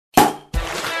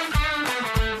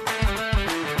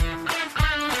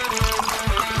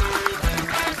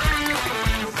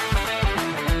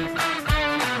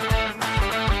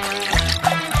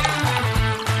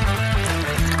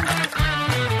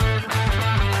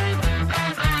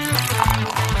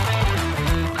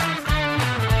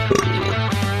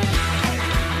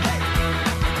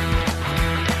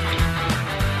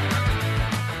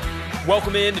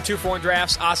Welcome in to 2-for-1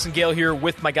 Drafts. Austin Gale here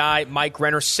with my guy, Mike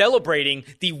Renner, celebrating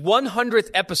the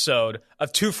 100th episode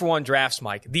of 2-for-1 Drafts,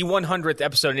 Mike. The 100th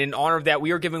episode. And in honor of that,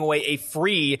 we are giving away a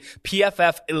free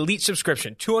PFF Elite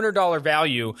subscription, $200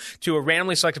 value to a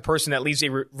randomly selected person that leaves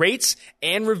rates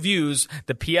and reviews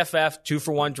the PFF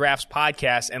 2-for-1 Drafts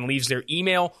podcast and leaves their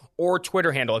email or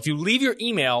Twitter handle. If you leave your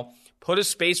email, put a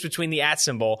space between the @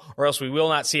 symbol, or else we will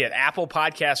not see it. Apple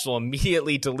Podcasts will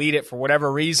immediately delete it for whatever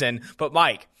reason. But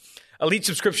Mike, Elite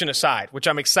subscription aside, which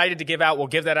I'm excited to give out, we'll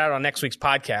give that out on next week's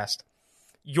podcast.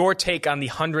 Your take on the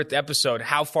 100th episode,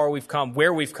 how far we've come,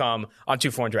 where we've come on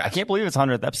 2-for-1 Drafts. I can't believe it's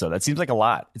 100th episode. That seems like a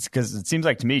lot. It's because it seems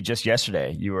like to me just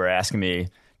yesterday you were asking me,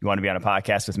 you want to be on a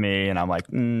podcast with me? And I'm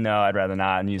like, no, I'd rather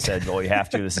not. And you said, well, you have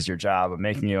to. This is your job. I'm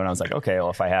making you. And I was like, okay, well,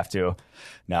 if I have to.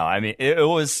 No, I mean, it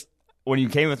was when you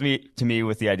came to me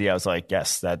with the idea, I was like,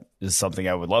 yes, that is something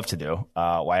I would love to do.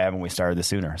 Why haven't we started this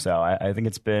sooner? So I think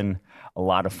it's been a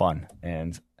lot of fun.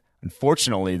 And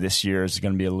unfortunately, this year is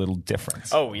going to be a little different.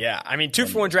 Oh, yeah. I mean,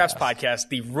 2-for-1 Drafts podcast,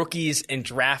 the rookies and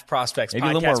draft prospects Maybe podcast.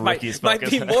 A little more rookies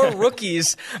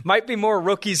might be more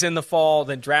rookies in the fall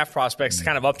than draft prospects to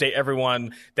kind of update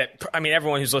everyone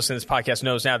everyone who's listening to this podcast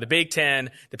knows now. The Big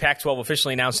Ten, the Pac-12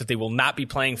 officially announced that they will not be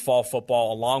playing fall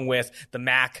football along with the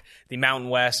MAC, the Mountain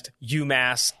West,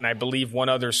 UMass, and I believe one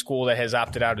other school that has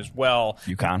opted out as well.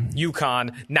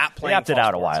 UConn, not playing. They opted fall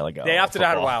out sports. a while ago. They opted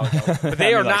out a while ago. But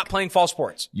they are not playing fall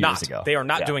sports. Ago. They are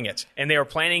not doing it. And they are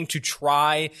planning to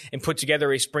try and put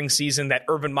together a spring season that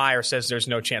Urban Meyer says there's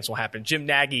no chance will happen. Jim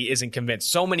Nagy isn't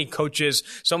convinced. So many coaches,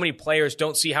 so many players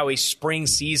don't see how a spring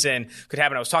season could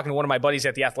happen. I was talking to one of my buddies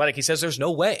at The Athletic. He says there's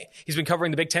no way. He's been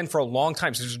covering the Big Ten for a long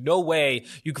time. So there's no way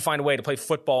you can find a way to play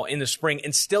football in the spring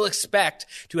and still expect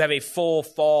to have a full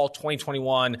fall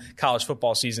 2021 college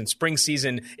football season. Spring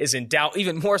season is in doubt,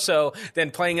 even more so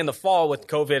than playing in the fall with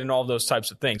COVID and all those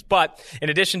types of things. But in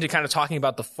addition to kind of talking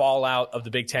about the fallout of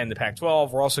the Big Ten, the Pac-12,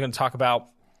 we're also going to talk about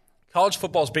college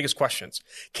football's biggest questions.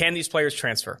 Can these players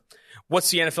transfer? What's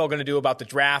the NFL going to do about the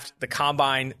draft, the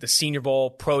combine, the Senior Bowl,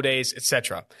 pro days,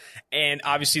 etc.? And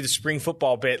obviously the spring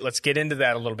football bit, let's get into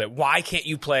that a little bit. Why can't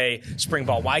you play spring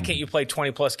ball? Why can't you play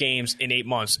 20-plus games in 8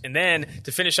 months? And then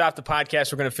to finish off the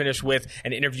podcast, we're going to finish with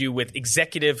an interview with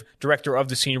Executive Director of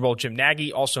the Senior Bowl, Jim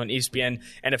Nagy, also an ESPN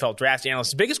NFL draft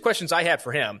analyst. The biggest questions I had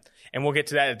for him, and we'll get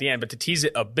to that at the end, but to tease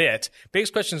it a bit,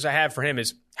 biggest questions I have for him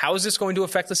is, how is this going to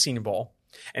affect the Senior Bowl?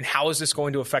 And how is this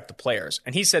going to affect the players?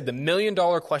 And he said the $1 million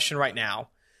question right now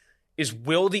is,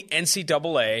 will the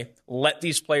NCAA let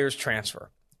these players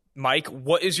transfer? Mike,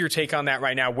 what is your take on that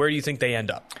right now? Where do you think they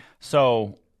end up?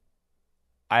 So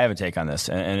I have a take on this,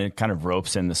 and it kind of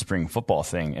ropes in the spring football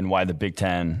thing and why the Big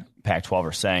Ten, Pac-12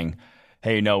 are saying,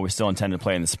 hey, no, we still intend to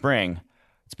play in the spring.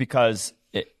 It's because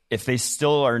if they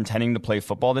still are intending to play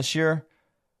football this year,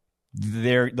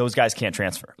 those guys can't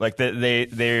transfer. Like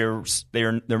their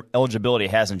eligibility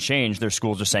hasn't changed. Their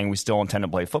schools are saying we still intend to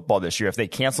play football this year. If they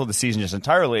cancel the season just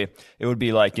entirely, it would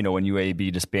be like, when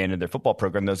UAB disbanded their football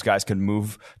program, those guys could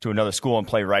move to another school and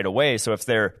play right away. So if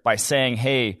they're by saying,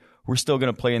 hey, we're still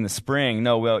going to play in the spring,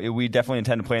 no, well, we definitely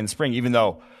intend to play in the spring, even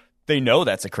though they know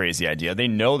that's a crazy idea. They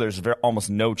know there's almost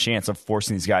no chance of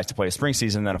forcing these guys to play a spring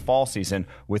season and then a fall season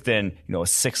within a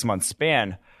 6-month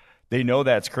span. They know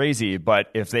that's crazy, but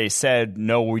if they said,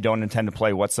 no, we don't intend to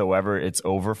play whatsoever, it's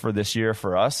over for this year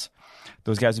for us,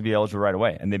 those guys would be eligible right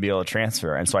away, and they'd be able to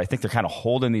transfer. And so I think they're kind of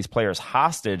holding these players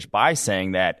hostage by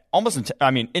saying that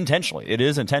intentionally. It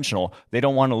is intentional. They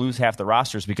don't want to lose half the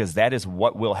rosters because that is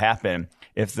what will happen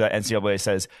if the NCAA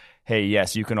says, hey,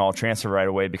 yes, you can all transfer right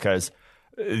away because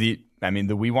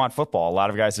we want football. A lot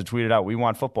of guys have tweeted out, we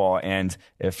want football, and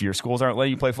if your schools aren't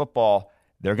letting you play football,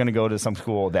 they're going to go to some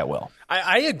school that will.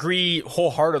 I agree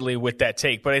wholeheartedly with that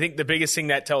take, but I think the biggest thing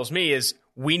that tells me is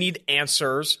we need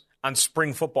answers on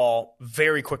spring football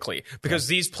very quickly because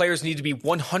these players need to be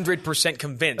 100%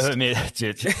 convinced. I mean,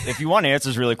 if you want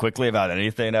answers really quickly about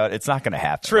anything, it's not going to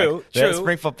happen. True.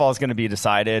 Spring football is going to be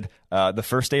decided the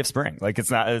first day of spring. Like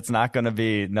it's not going to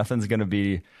be, nothing's going to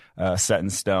be set in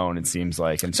stone, it seems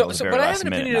like. Until but I have an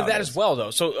opinion of that as well,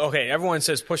 though. So, okay, everyone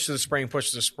says push to the spring.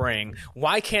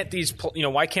 Why do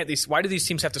these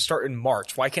teams have to start in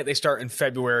March? Why can't they start in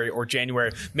February or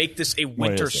January? Make this a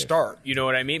winter start. You know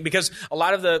what I mean? Because a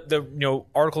lot of the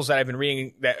articles that I've been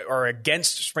reading that are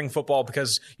against spring football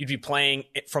because you'd be playing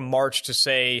from March to,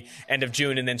 say, end of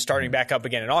June and then starting back up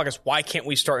again in August. Why can't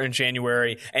we start in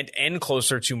January and end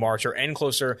closer to March or end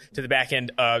closer to the back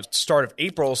end start of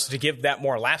April to give that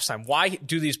more lapse time? Why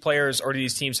do these players or do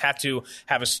these teams have to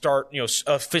have a start,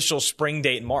 official spring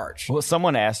date in March? Well,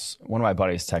 someone asked, one of my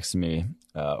buddies texted me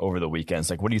over the weekends,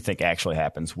 like, what do you think actually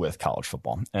happens with college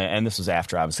football? And this was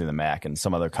after, obviously, the MAC and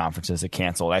some other conferences that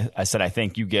canceled. I said, I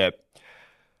think you get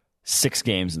 6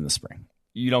 games in the spring.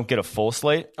 You don't get a full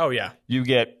slate. Oh, yeah. You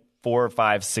get 4 or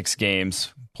 5, 6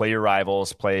 games, play your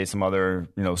rivals, play some other,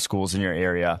 schools in your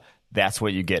area. That's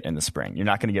what you get in the spring. You're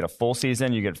not going to get a full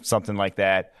season. You get something like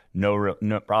that.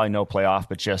 Probably no playoff,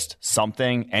 but just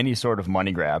something, any sort of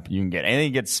money grab. You can get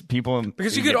anything gets people.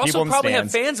 Because you could also probably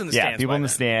have fans in the stands. Yeah, people in the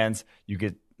stands. You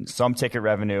get some ticket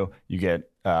revenue. You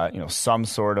get some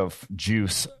sort of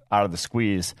juice out of the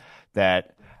squeeze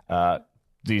that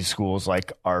these schools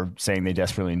are saying they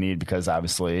desperately need, because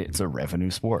obviously it's a revenue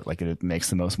sport. Like, it makes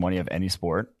the most money of any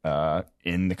sport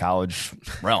in the college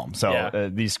realm. So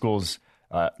these schools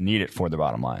need it for their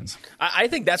bottom lines. I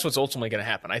think that's what's ultimately going to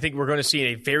happen. I think we're going to see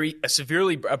a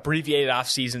severely abbreviated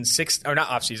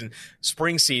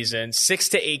spring season, 6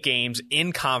 to 8 games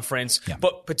in conference,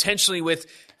 but potentially with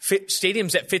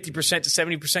stadiums at 50% to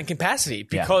 70% capacity,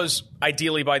 because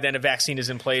ideally by then a vaccine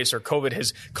is in place or COVID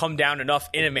has come down enough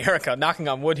in America, knocking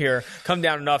on wood here, come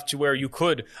down enough to where you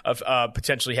could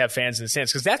potentially have fans in the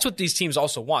stands. Because that's what these teams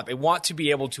also want. They want to be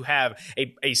able to have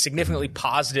a significantly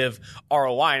positive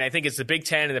ROI. And I think as the Big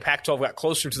Ten and the Pac-12 got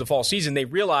closer to the fall season, they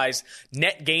realized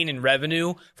net gain in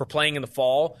revenue for playing in the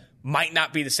fall might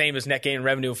not be the same as net gain in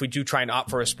revenue if we do try and opt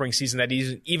for a spring season that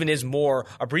even is more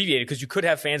abbreviated, because you could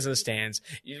have fans in the stands,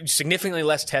 significally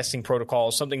less testing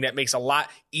protocols, something that makes a lot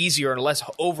easier and less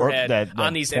overhead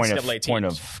on these NCAA teams. Point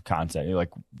of contact,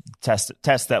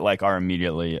 tests that are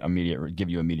immediate, give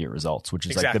you immediate results, which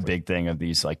is the big thing of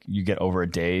these. Like, you get over a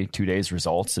day, 2 days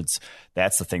results.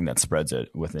 That's the thing that spreads it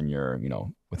within your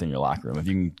locker room. If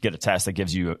you can get a test that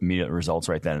gives you immediate results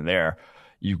right then and there,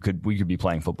 we could be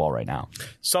playing football right now.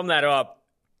 Sum that up.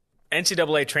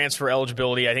 NCAA transfer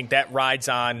eligibility, I think that rides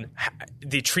on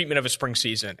the treatment of a spring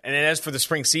season. And then as for the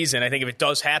spring season, I think if it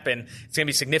does happen, it's going to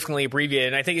be significantly abbreviated.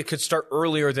 And I think it could start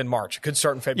earlier than March. It could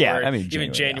start in February,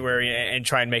 even January, and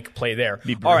try and make a play there.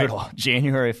 Be brutal. All right.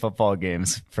 January football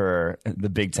games for the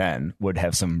Big Ten would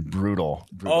have some brutal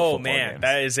football games.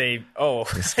 That is Wisconsin,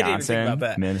 I didn't even think about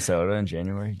that. Minnesota in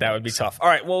January. That would be tough. All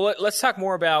right, well, let's talk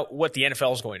more about what the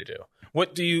NFL is going to do.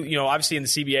 What do you obviously in the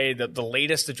CBA, the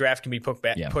latest the draft can be pushed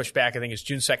back, I think, is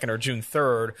June 2nd or June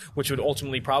 3rd, which would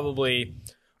ultimately probably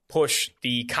push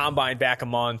the combine back a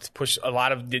month, push a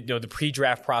lot of the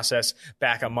pre-draft process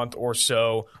back a month or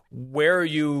so. Where are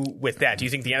you with that? Do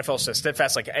you think the NFL says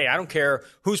steadfast, like, hey, I don't care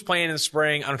who's playing in the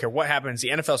spring, I don't care what happens, the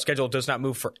NFL schedule does not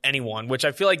move for anyone, which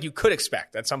I feel like you could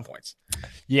expect at some points?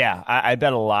 Yeah, I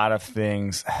bet a lot of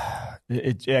things.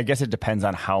 I guess it depends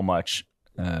on how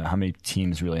many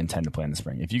teams really intend to play in the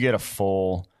spring. If you get a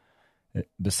full,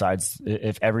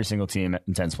 if every single team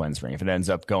intends to play in the spring, if it ends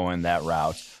up going that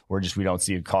route where we don't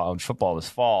see college football this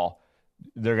fall,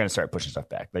 they're going to start pushing stuff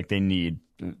back. Like, they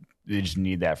just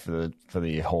need that for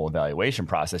the whole evaluation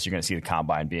process. You're going to see the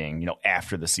combine being,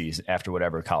 after the season, after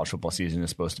whatever college football season is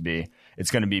supposed to be. It's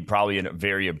going to be probably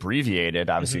very abbreviated.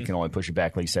 Obviously, you can only push it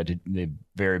back, like you said, to the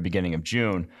very beginning of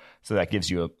June. So that gives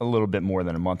you a little bit more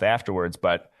than a month afterwards.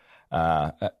 But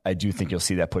I do think you'll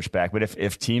see that pushback. But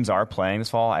if teams are playing this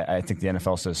fall, I think the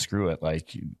NFL says, screw it.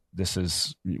 Like,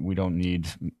 we don't need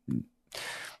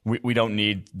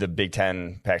the Big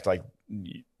Ten pact. Like,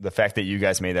 the fact that you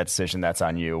guys made that decision, that's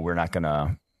on you. We're not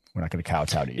gonna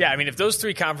kowtow to you. Yeah, I mean, if those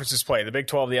 3 conferences play, the Big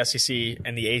 12, the SEC,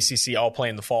 and the ACC all play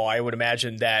in the fall, I would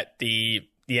imagine that the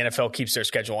NFL keeps their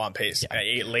schedule on pace.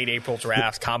 Yeah. Late April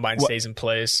draft, combine stays in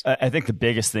place. I think the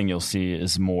biggest thing you'll see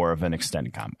is more of an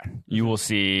extended combine. You will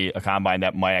see a combine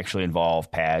that might actually involve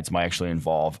pads, might actually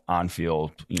involve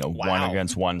on-field,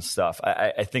 one-against-one stuff.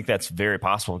 I think that's very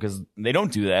possible, because they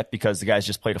don't do that because the guys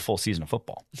just played a full season of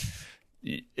football.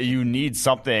 You need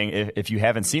something if you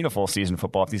haven't seen a full season of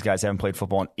football, if these guys haven't played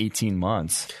football in 18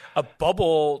 months. A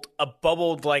bubbled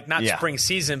like not spring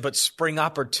season, but spring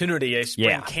opportunity, a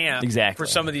spring camp for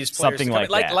some of these players. Something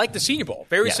like the Senior Bowl.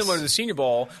 Very similar to the Senior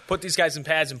Bowl. Put these guys in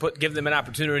pads and give them an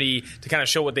opportunity to kind of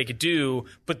show what they could do,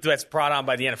 but that's brought on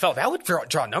by the NFL. That would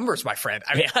draw numbers, my friend.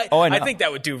 I mean, I think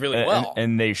that would do really well.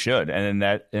 And they should. And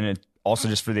it also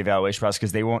just for the evaluation process,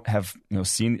 because they won't have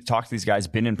talked to these guys,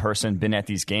 been in person, been at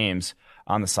these games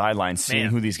on the sidelines, seeing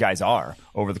who these guys are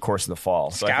over the course of the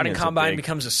fall. So Scouting combine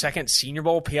becomes a second Senior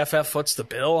Bowl. PFF foots the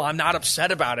bill. I'm not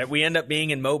upset about it. We end up being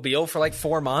in Mobile for like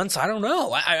 4 months. I don't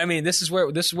know. I mean, this is where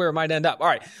it might end up. All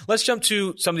right, let's jump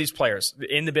to some of these players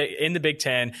in the Big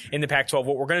Ten, in the Pac-12.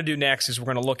 What we're going to do next is we're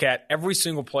going to look at every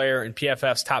single player in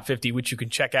PFF's top 50, which you can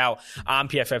check out on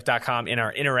PFF.com in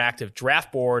our interactive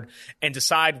draft board, and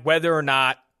decide whether or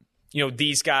not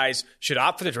these guys should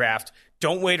opt for the draft,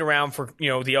 Don't wait around for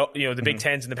the Big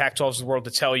Tens and the Pac-12s of the world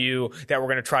to tell you that we're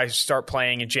going to try to start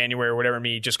playing in January or whatever it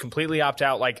may be. Just completely opt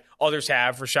out like others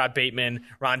have. Rashad Bateman,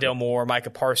 Rondale Moore, Micah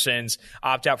Parsons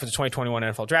opt out for the 2021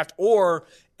 NFL Draft. Or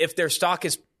if their stock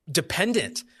is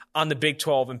dependent on the Big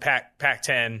 12 and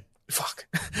Pac-10,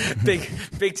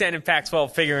 Big 10 and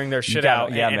Pac-12 figuring their shit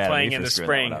out and playing in the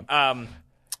spring.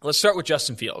 Let's start with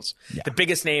Justin Fields, the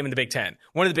biggest name in the Big Ten,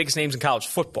 one of the biggest names in college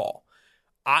football.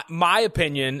 My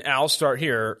opinion, and I'll start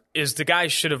here, is the guy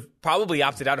should have probably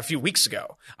opted out a few weeks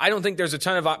ago. I don't think there's a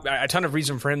ton of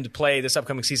reason for him to play this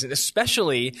upcoming season,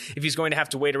 especially if he's going to have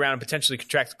to wait around and potentially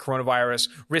contract the coronavirus,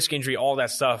 risk injury, all that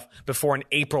stuff before an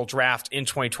April draft in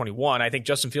 2021. I think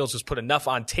Justin Fields has put enough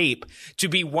on tape to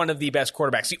be one of the best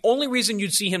quarterbacks. The only reason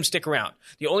you'd see him stick around,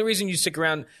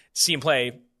 to see him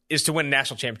play, is to win a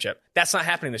national championship. That's not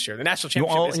happening this year. The national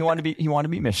championship. You want to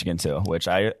beat Michigan too, which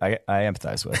I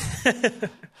empathize with.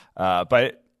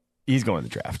 But he's going to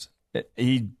the draft.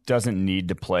 He doesn't need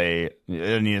to play. He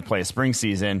doesn't need to play a spring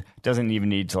season. Doesn't even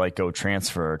need to go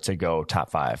transfer to go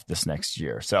top 5 this next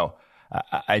year. So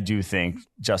I do think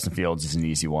Justin Fields is an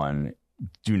easy one.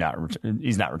 He's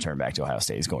not returning back to Ohio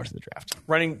State. He's going to the draft.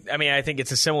 I think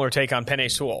it's a similar take on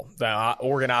Penei Sewell, the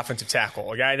Oregon offensive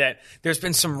tackle, a guy that there's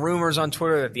been some rumors on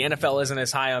Twitter that the NFL isn't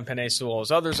as high on Penei Sewell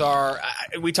as others are.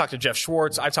 We talked to Jeff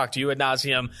Schwartz. I've talked to you ad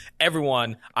nauseum.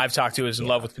 Everyone I've talked to is in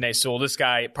love with Penei Sewell. This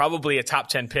guy, probably a top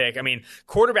 10 pick.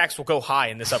 Quarterbacks will go high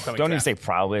in this upcoming draft. Don't even say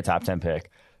probably a top 10 pick.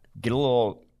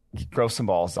 Grow some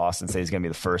balls, Austin. Say he's going to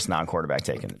be the first non-quarterback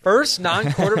taken. First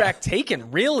non-quarterback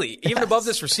taken, really? Even above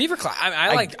this receiver class.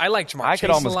 I like Jamar I Chase could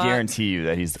almost a lot. guarantee you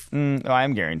that he's.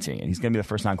 I'm guaranteeing it. He's going to be the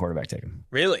first non-quarterback taken.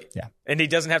 Really? Yeah. And he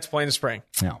doesn't have to play in the spring.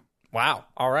 No. Wow.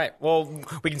 All right. Well,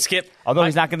 we can skip. Although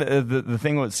he's not going to. The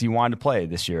thing was, he wanted to play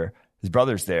this year. His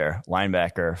brother's there,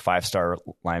 linebacker, 5-star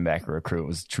linebacker recruit,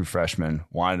 was a true freshman,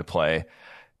 wanted to play.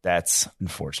 That's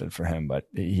unfortunate for him, but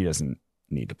he doesn't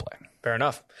need to play. Fair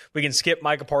enough. We can skip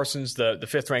Micah Parsons, the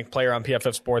 5th-ranked player on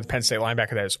PFF's board, the Penn State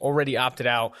linebacker that has already opted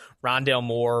out. Rondale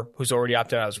Moore, who's already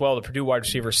opted out as well, the Purdue wide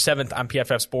receiver, 7th on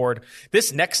PFF's board.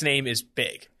 This next name is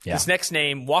big. Yeah. This next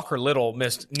name, Walker Little,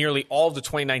 missed nearly all of the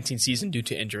 2019 season due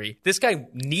to injury. This guy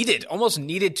almost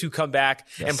needed to come back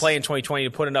and play in 2020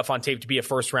 to put enough on tape to be a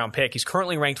first-round pick. He's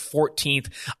currently ranked 14th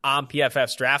on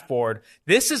PFF's draft board.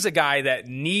 This is a guy that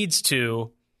needs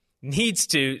to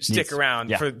stick around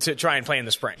to try and play in the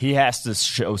spring. He has to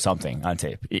show something on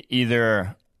tape. He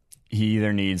either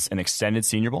needs an extended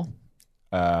Senior Bowl,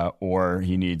 or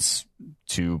he needs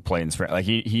to play in the spring.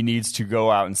 He needs to go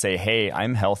out and say, "Hey,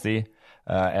 I'm healthy."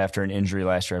 After an injury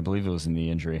last year, I believe it was a knee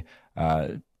injury.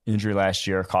 Injury last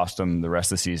year cost him the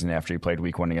rest of the season after he played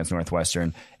Week 1 against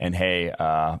Northwestern. And hey,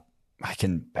 I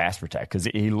can pass protect, because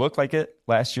he looked like it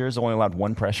last year. He's only allowed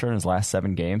 1 pressure in his last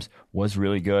 7 games. Was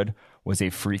really good. Was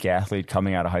a freak athlete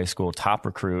coming out of high school, top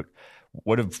recruit.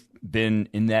 Would have been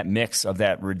in that mix of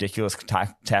that ridiculous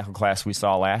tackle class we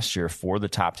saw last year for the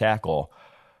top tackle,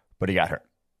 but he got hurt.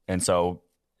 And so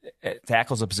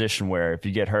tackle's a position where if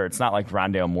you get hurt, it's not like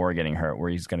Rondale Moore getting hurt where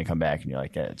he's going to come back and you're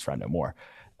like, it's Rondale Moore.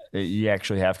 You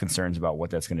actually have concerns about what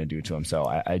that's going to do to him. So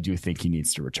I do think he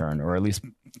needs to return, or at least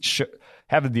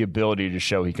have the ability to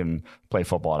show he can play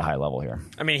football at a high level here.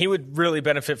 He would really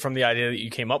benefit from the idea that you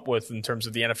came up with in terms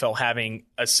of the NFL having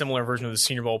a similar version of the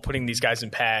Senior Bowl, putting these guys in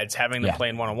pads, having them play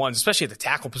in one-on-ones, especially at the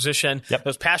tackle position. Yep.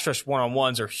 Those pass rush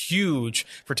one-on-ones are huge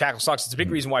for tackle stocks. It's a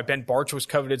big reason why Ben Barch was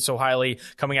coveted so highly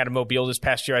coming out of Mobile this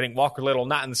past year. I think Walker Little,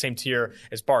 not in the same tier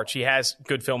as Barch. He has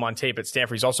good film on tape at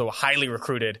Stanford. He's also a highly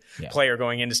recruited player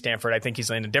going into Stanford. I think he's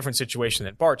in a different situation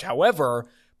than Barch. However,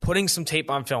 putting some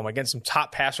tape on film against some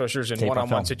top pass rushers in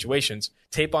one-on-one situations.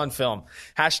 Tape on film.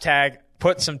 Hashtag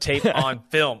put some tape on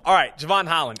film. All right, Javon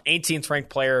Holland, 18th ranked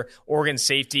player, Oregon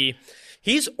safety.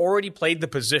 He's already played the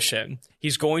position.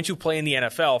 He's going to play in the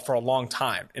NFL for a long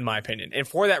time, in my opinion. And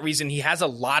for that reason, he has a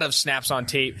lot of snaps on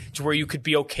tape to where you could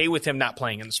be okay with him not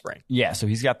playing in the spring. Yeah, so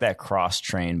he's got that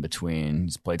cross-train between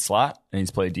he's played slot and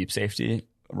he's played deep safety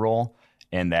role,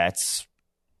 and that's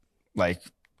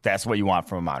what you want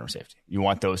from a modern safety. You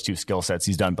want those 2 skill sets.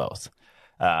 He's done both.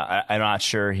 I'm not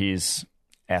sure he's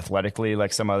athletically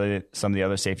like some of the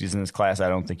other safeties in this class. I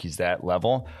don't think he's that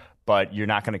level, but you're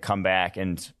not going to come back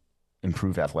and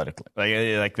improve athletically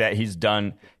like that. He's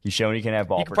shown he can have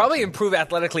ball. You could probably improve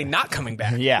athletically not coming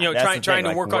back. Yeah, trying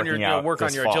to work on your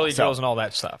agility drills and all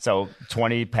that stuff. So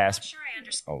 20 pass.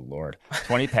 Oh Lord,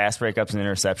 20 pass breakups and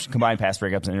interceptions, combined pass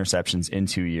breakups and interceptions in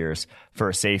 2 years for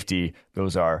a safety.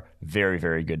 Those are very,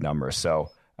 very good numbers.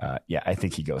 So I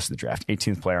think he goes to the draft.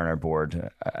 18th player on our board.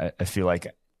 I feel like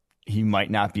he might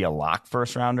not be a lock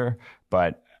first rounder,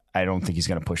 but I don't think he's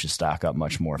going to push his stock up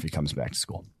much more if he comes back to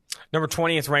school. Number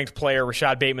 20th ranked player,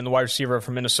 Rashad Bateman, the wide receiver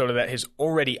from Minnesota that has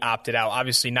already opted out.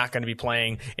 Obviously not going to be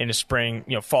playing in the spring,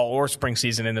 fall or spring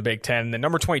season in the Big Ten. And then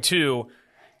number 22,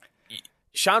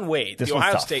 Shaun Wade, the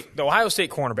Ohio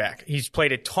State cornerback. He's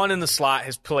played a ton in the slot,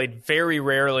 has played very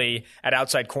rarely at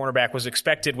outside cornerback, was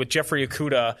expected with Jeffrey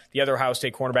Okudah, the other Ohio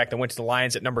State cornerback that went to the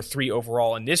Lions at number 3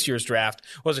 overall in this year's draft,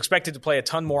 was expected to play a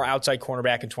ton more outside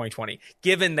cornerback in 2020,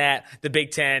 given that the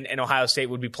Big Ten and Ohio State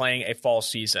would be playing a fall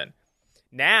season.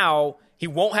 Now, he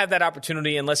won't have that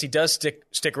opportunity unless he does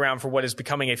stick around for what is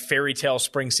becoming a fairy tale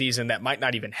spring season that might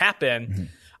not even happen. Mm-hmm.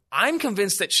 I'm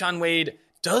convinced that Shaun Wade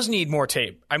does need more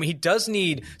tape. I mean, he does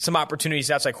need some opportunities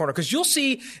outside corner because you'll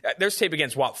see there's tape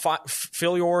against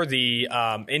Filior, the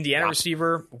Indiana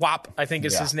receiver. Wap, I think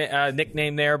is his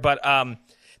nickname there. But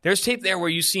there's tape there where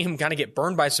you see him kind of get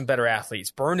burned by some better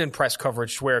athletes, burned in press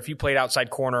coverage, where if you played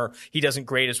outside corner, he doesn't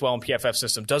grade as well in PFF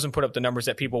system, doesn't put up the numbers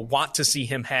that people want to see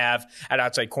him have at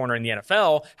outside corner in the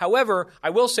NFL. However, I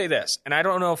will say this, and I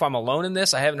don't know if I'm alone in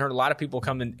this. I haven't heard a lot of people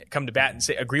come to bat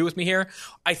and agree with me here.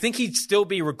 I think he'd still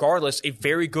be, regardless, a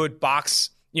very good box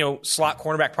slot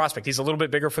cornerback prospect. He's a little bit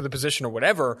bigger for the position or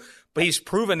whatever, but he's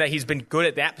proven that he's been good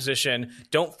at that position.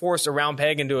 Don't force a round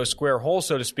peg into a square hole,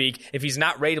 so to speak. If he's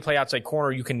not ready to play outside corner,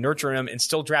 you can nurture him and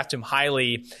still draft him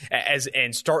highly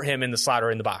and start him in the slot or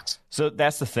in the box. So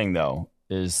that's the thing, though,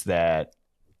 is that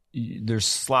there's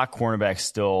slot cornerback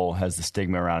still has the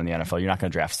stigma around in the NFL. You're not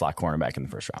going to draft slot cornerback in the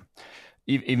first round.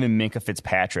 Even Minkah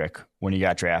Fitzpatrick, when he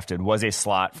got drafted, was a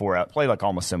slot played like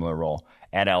almost similar role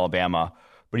at Alabama.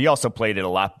 But he also played it a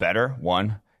lot better.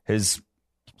 His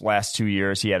last 2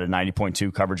 years, he had a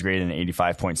 90.2 coverage grade and an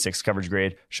 85.6 coverage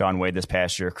grade. Shaun Wade this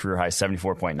past year, career high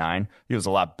 74.9. He was a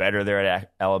lot better there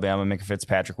at Alabama, Minkah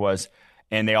Fitzpatrick was.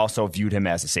 And they also viewed him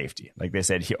as a safety. Like they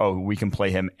said, we can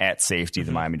play him at safety.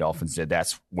 The Miami Dolphins did.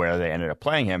 That's where they ended up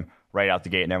playing him right out the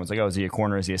gate. And everyone's like, is he a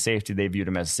corner? Is he a safety? They viewed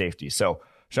him as a safety. So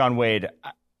Shaun Wade,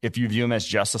 if you view him as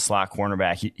just a slot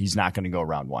cornerback, he's not going to go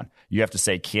round one. You have to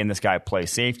say, can this guy play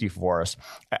safety for us?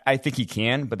 I think he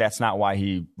can, but that's not why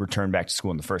he returned back to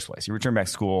school in the first place. He returned back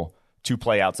to school to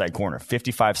play outside corner,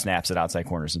 55 snaps at outside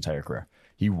corner his entire career.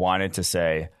 He wanted to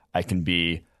say, I can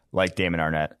be like Damon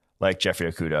Arnett, like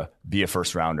Jeffrey Okudah, be a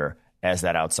first rounder as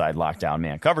that outside lockdown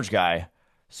man coverage guy.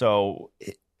 So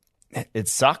it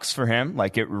sucks for him.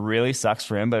 Like, it really sucks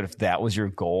for him. But if that was your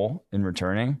goal in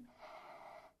returning,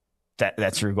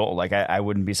 that's your goal. Like, I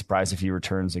wouldn't be surprised if he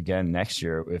returns again next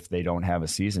year if they don't have a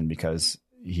season, because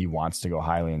he wants to go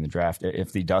highly in the draft.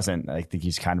 If he doesn't, I think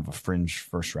he's kind of a fringe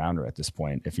first rounder at this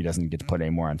point if he doesn't get to put any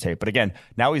more on tape. But again,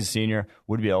 now he's a senior,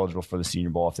 would be eligible for the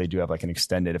Senior Bowl if they do have like an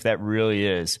extended. If that really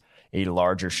is a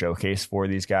larger showcase for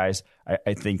these guys,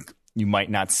 I think you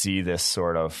might not see this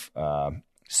sort of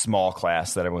small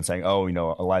class that everyone's saying, a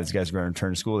lot of these guys are going to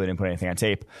return to school. They didn't put anything on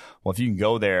tape. Well, if you can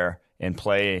go there and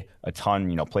play a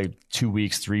ton, play 2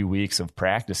 weeks, 3 weeks of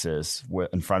practices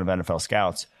in front of NFL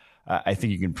scouts, I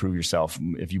think you can prove yourself.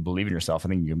 If you believe in yourself, I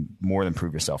think you can more than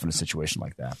prove yourself in a situation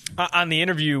like that. On the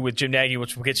interview with Jim Nagy,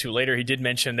 which we'll get to later, he did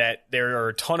mention that there are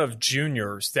a ton of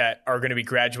juniors that are going to be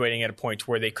graduating at a point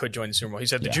where they could join the Senior Bowl. He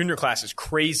said the junior class is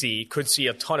crazy, could see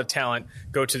a ton of talent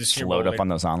go to the Senior Bowl. Load up on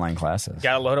those online classes.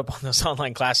 Got to load up on those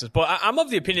online classes. But I'm of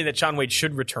the opinion that Shaun Wade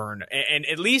should return and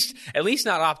at least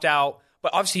not opt out.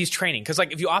 But obviously he's training, because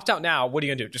if you opt out now, what are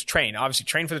you gonna do? Just train. Obviously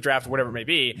train for the draft or whatever it may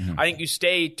be. Mm-hmm. I think you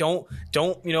stay.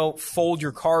 Don't fold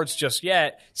your cards just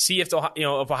yet. See if if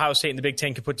Ohio State and the Big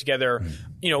Ten can put together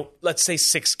let's say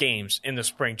 6 games in the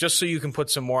spring, just so you can put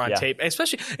some more on tape. And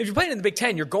especially if you're playing in the Big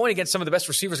Ten, you're going against some of the best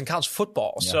receivers in college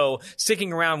football. Yeah. So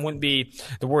sticking around wouldn't be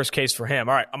the worst case for him.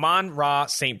 All right, Amon-Ra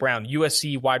St. Brown,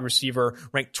 USC wide receiver,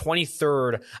 ranked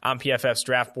 23rd on PFF's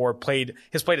draft board.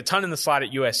 Has played a ton in the slot at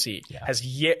USC. Yeah.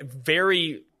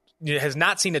 Has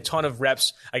not seen a ton of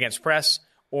reps against press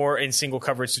or in single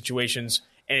coverage situations.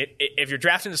 And if you're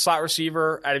drafting a slot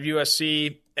receiver out of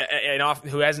USC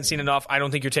who hasn't seen enough, I don't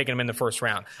think you're taking him in the first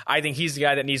round. I think he's the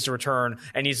guy that needs to return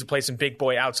and needs to play some big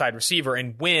boy outside receiver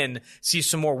and see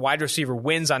some more wide receiver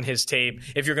wins on his tape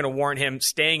if you're going to warrant him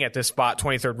staying at this spot,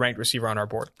 23rd ranked receiver on our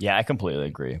board. Yeah, I completely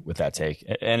agree with that take.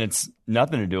 And it's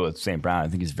nothing to do with St. Brown. I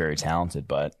think he's very talented,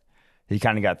 but he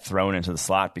kind of got thrown into the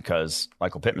slot because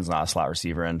Michael Pittman's not a slot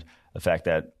receiver, and the fact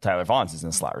that Tyler Vaughns isn't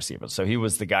a slot receiver. So he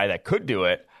was the guy that could do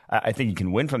it. I think he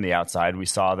can win from the outside. We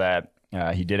saw that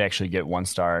he did actually get one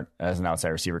start as an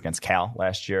outside receiver against Cal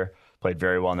last year. Played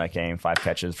very well in that game, 5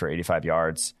 catches for 85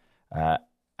 yards.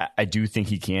 I do think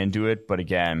he can do it, but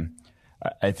again,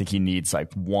 I think he needs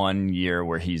 1 year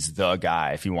where he's the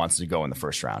guy if he wants to go in the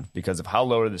first round, because of how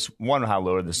loaded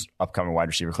this upcoming wide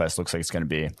receiver class looks like it's going to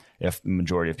be. If the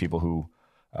majority of people who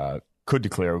could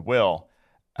declare will,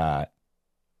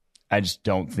 I just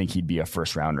don't think he'd be a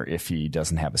first rounder if he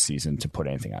doesn't have a season to put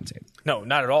anything on tape. No,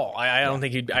 not at all. I don't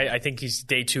think I think he's a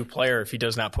day 2 player if he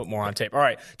does not put more on tape. All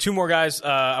right, 2 more guys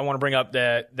I want to bring up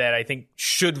that I think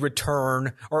should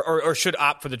return or should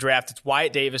opt for the draft. It's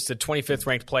Wyatt Davis, the 25th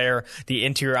ranked player, the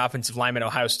interior offensive lineman at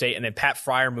Ohio State, and then Pat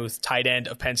Freiermuth, tight end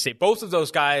of Penn State. Both of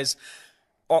those guys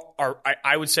are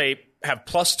I would say, have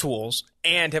plus tools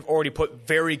and have already put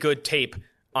very good tape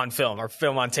on film or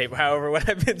film on tape, however, what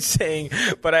I've been saying.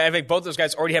 But I think both those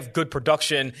guys already have good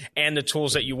production and the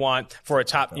tools that you want for a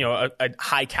top, a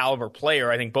high caliber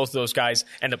player. I think both of those guys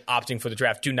end up opting for the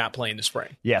draft, do not play in the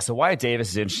spring. Yeah, so Wyatt Davis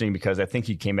is interesting because I think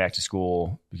he came back to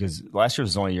school because last year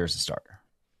was his only year as a starter.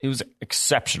 He was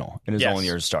exceptional in his only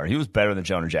year as a starter. He was better than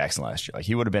Jonah Jackson last year. Like,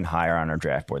 he would have been higher on our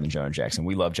draft board than Jonah Jackson.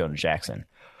 We love Jonah Jackson.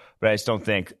 But I just don't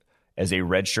think as a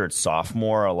redshirt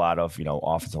sophomore, a lot of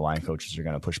offensive line coaches are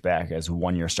going to push back as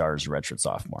 1-year starter as a redshirt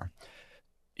sophomore.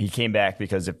 He came back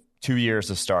because if 2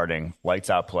 years of starting, lights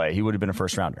out play, he would have been a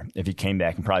first rounder. If he came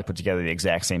back and probably put together the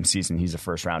exact same season, he's a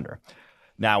first rounder.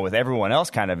 Now, with everyone else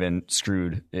kind of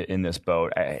screwed in this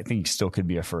boat, I think he still could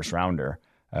be a first rounder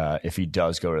if he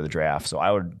does go to the draft. So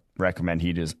I would recommend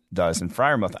he does. And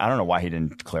Freiermuth, I don't know why he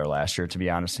didn't declare last year, to be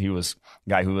honest. He was a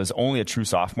guy who was only a true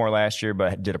sophomore last year,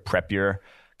 but did a prep year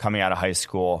coming out of high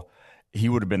school. He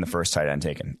would have been the first tight end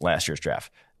taken last year's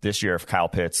draft. This year, if Kyle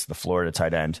Pitts, the Florida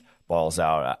tight end, balls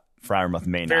out, Freiermuth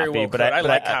may not be. But I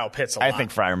like Kyle Pitts a lot. I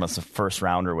think Freiermuth's a first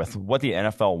rounder with what the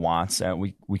NFL wants. And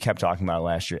we kept talking about it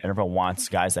last year. NFL wants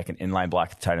guys that can inline block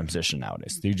the tight end position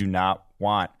nowadays. They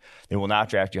will not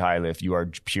draft you highly if you are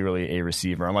purely a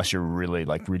receiver, unless you're really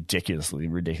like ridiculously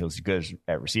good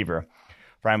at receiver.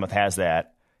 Freiermuth has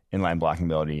that inline blocking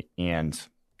ability and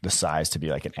the size to be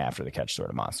like an after the catch sort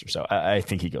of monster. So I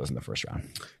think he goes in the first round.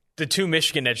 The 2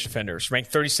 Michigan edge defenders,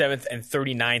 ranked 37th and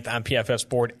 39th on PFF's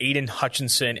board, Aiden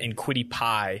Hutchinson and Kwity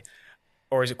Paye.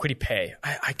 Or is it Kwity Paye?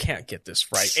 I can't get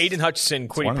this right. Aiden Hutchinson,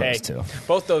 Kwity Paye.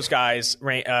 Both those guys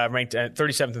ranked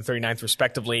 37th and 39th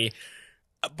respectively.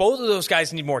 Both of those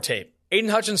guys need more tape. Aiden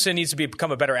Hutchinson needs to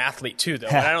become a better athlete too, though.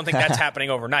 And I don't think that's happening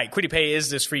overnight. Kwity Paye is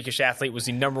this freakish athlete, was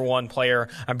the number 1 player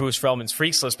on Bruce Feldman's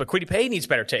Freaks list, but Kwity Paye needs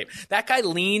better tape. That guy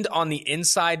leaned on the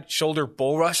inside shoulder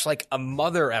bull rush like a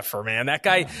mother effer, man. That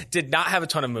guy did not have a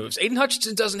ton of moves. Aiden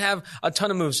Hutchinson doesn't have a ton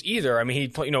of moves either. I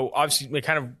mean, he, obviously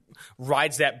kind of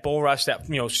rides that bull rush, that,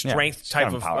 strength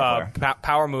type of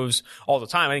power moves all the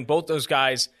time. I think both those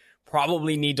guys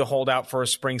probably need to hold out for a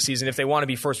spring season if they want to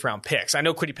be first-round picks. I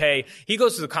know Kwity Paye, he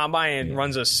goes to the combine and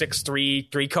runs a 6'3",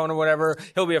 3-cone or whatever.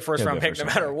 He'll be a first-round pick no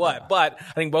matter what. But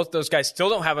I think both those guys still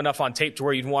don't have enough on tape to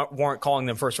where you'd warrant calling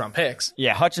them first-round picks.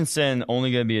 Yeah, Hutchinson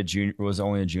only going to be a junior. Was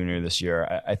only a junior this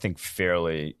year. I think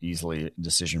fairly easily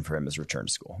decision for him is return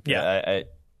to school. Yeah,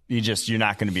 you're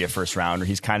not going to be a first-rounder.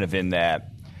 He's kind of in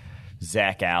that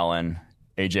Zach Allen,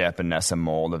 AJ Epinesa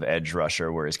mold of edge rusher,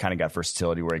 where he's kind of got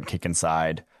versatility, where he can kick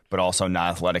inside, but also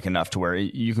not athletic enough to where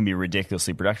you can be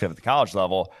ridiculously productive at the college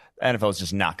level. The NFL is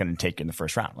just not going to take you in the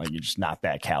first round. Like, you're just not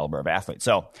that caliber of athlete.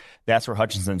 So that's where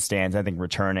Hutchinson stands. I think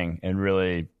returning and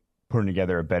really putting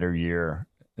together a better year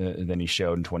than he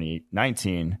showed in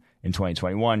 2019 in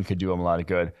 2021 could do him a lot of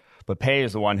good. But Paye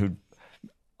is the one who,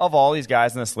 of all these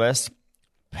guys on this list,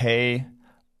 Paye,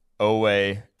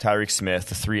 Owe, Tyreek Smith,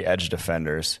 the 3 edge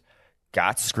defenders,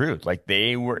 got screwed. Like,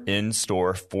 they were in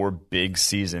store for big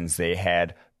seasons. They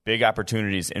had big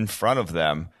opportunities in front of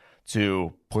them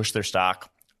to push their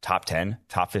stock top 10,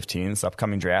 top 15 this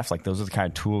upcoming draft. Like, those are the kind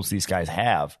of tools these guys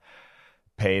have.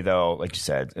 Paye, though, like you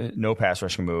said, no pass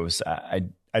rushing moves.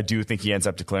 I do think he ends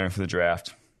up declaring for the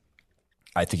draft.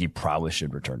 I think he probably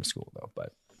should return to school, though,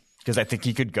 but because I think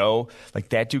he could go, like,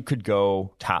 that dude could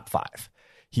go top 5.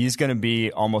 He's going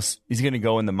to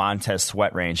go in the Montez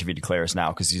Sweat range if he declares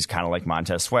now, because he's kind of like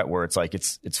Montez Sweat, where it's like,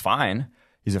 it's fine.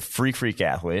 He's a freak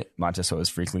athlete. Montez Sweat is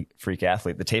freak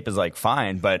athlete. The tape is like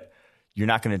fine, but you're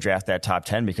not going to draft that top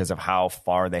 10 because of how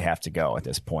far they have to go at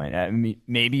this point. I mean,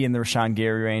 maybe in the Rashawn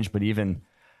Gary range, but even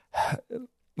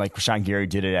like Rashawn Gary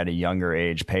did it at a younger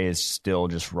age, Paye is still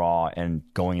just raw and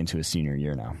going into his senior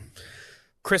year now.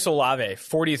 Chris Olave,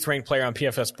 40th ranked player on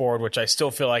PFS board, which I still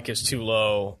feel like is too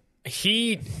low.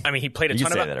 He played a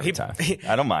ton of that every time.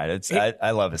 I don't mind.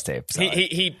 I love his tape. So.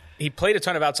 He played a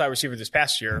ton of outside receiver this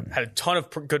past year. Had a ton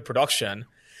of good production.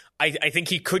 I think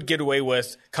he could get away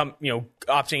with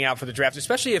opting out for the draft,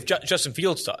 especially if Justin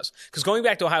Fields does. Because going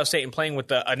back to Ohio State and playing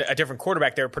with a different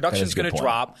quarterback there, production is going to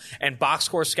drop, and box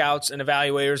score scouts and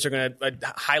evaluators are going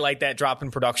to highlight that drop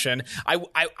in production.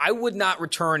 I would not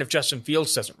return if Justin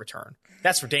Fields doesn't return.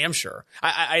 That's for damn sure.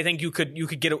 I think you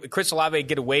could Chris Olave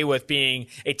get away with being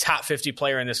a top 50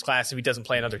 player in this class if he doesn't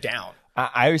play another down.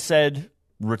 I said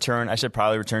return. I should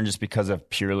probably return just because of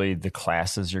purely the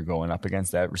classes you're going up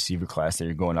against, that receiver class that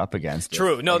you're going up against.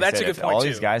 True. No, that's a good point, all too.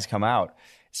 these guys come out,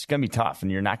 it's going to be tough,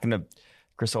 and you're not going to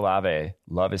 – Chris Olave,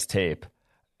 love his tape.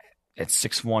 At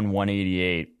 6'1",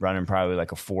 188, running probably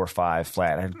like a 4.5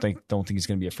 flat. I don't think he's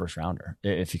going to be a first rounder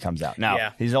if he comes out.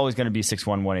 Now, he's always going to be 6'1",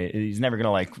 188. He's never going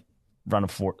to like run a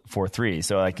 4.3.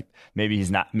 So like maybe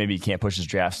he can't push his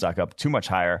draft stock up too much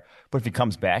higher. But if he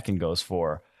comes back and goes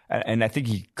for, and I think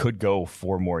he could go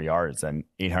 4 more yards than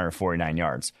 849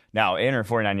 yards. Now,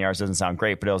 849 yards doesn't sound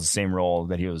great, but it was the same role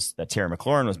that Terry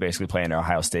McLaurin was basically playing at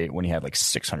Ohio State when he had like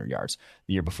 600 yards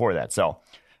the year before that. So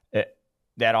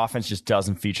that offense just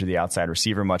doesn't feature the outside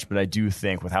receiver much, but I do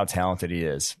think with how talented he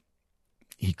is,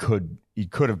 he could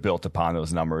have built upon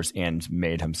those numbers and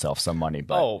made himself some money.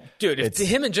 But if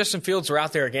him and Justin Fields were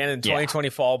out there again in 2020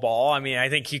 fall ball, I mean, I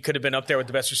think he could have been up there with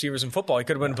the best receivers in football. He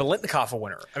could have been a Biletnikoff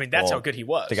winner. I mean, that's how good he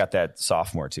was. They got that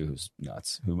sophomore too, who's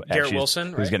nuts. Garrett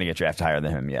Wilson, who's going to get drafted higher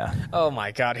than him. Yeah. Oh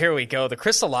my God, here we go. The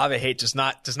Chris Olave hate does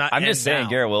not. I'm just saying,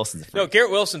 Garrett Wilson's. No, Garrett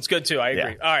Wilson's good too. I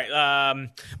agree. Yeah. All right,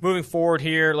 moving forward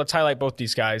here, let's highlight both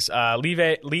these guys.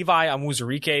 Levi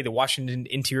Onwuzurike, the Washington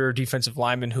interior defensive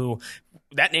lineman who.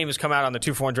 That name has come out on the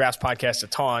 2-for-1 Drafts podcast a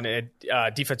ton,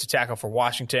 defensive tackle for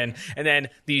Washington. And then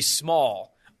the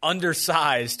small,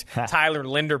 undersized Tyler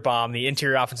Linderbaum, the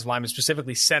interior offensive lineman,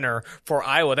 specifically center for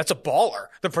Iowa. That's a baller.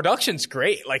 The production's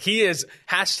great. Like, he is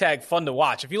 #fun to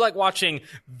watch. If you like watching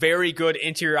very good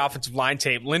interior offensive line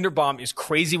tape, Linderbaum is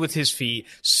crazy with his feet,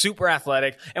 super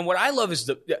athletic. And what I love is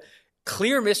the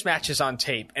clear mismatches on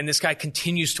tape, and this guy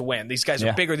continues to win. These guys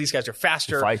are bigger. These guys are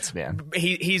faster. He fights, man.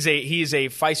 He's a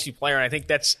feisty player, and I think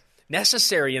that's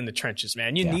necessary in the trenches,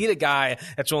 man. You need a guy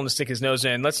that's willing to stick his nose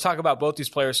in. Let's talk about both these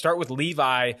players. Start with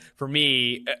Levi. For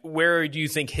me, where do you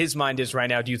think his mind is right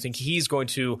now? Do you think he's going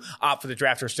to opt for the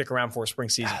draft or stick around for a spring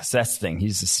season? That's the thing.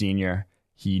 He's a senior.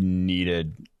 He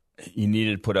needed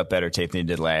to put up better tape than he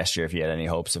did last year if he had any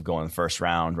hopes of going the first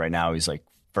round. Right now, he's like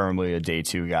firmly a day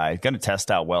 2 guy. He's going to test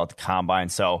out well at the combine.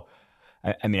 So,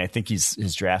 I mean, I think his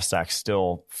draft stock's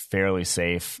still fairly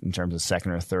safe in terms of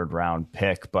second or third round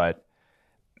pick, but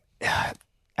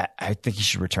I think he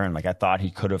should return. Like, I thought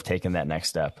he could have taken that next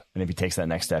step. And if he takes that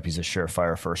next step, he's a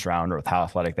surefire first rounder with how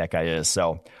athletic that guy is.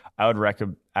 So I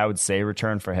would say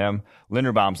return for him.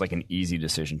 Linderbaum's like an easy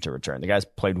decision to return. The guy's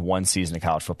played 1 season of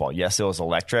college football. Yes, it was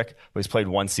electric, but he's played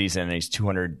 1 season and he's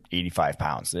 285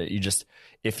 pounds.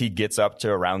 If he gets up to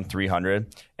around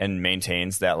 300 and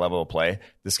maintains that level of play,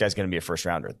 this guy's going to be a first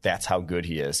rounder. That's how good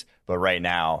he is. But right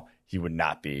now, he would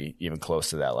not be even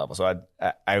close to that level. So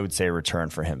I would say return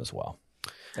for him as well.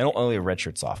 And only a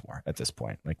redshirt sophomore at this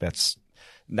point. Like, that's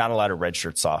not a lot of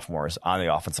redshirt sophomores on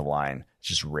the offensive line. It's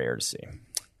just rare to see.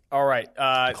 All right.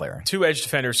 2 edge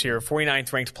defenders here,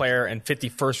 49th ranked player and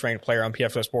 51st ranked player on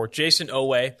PFF Sport. Jason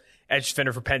Oweh, edge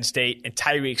defender for Penn State, and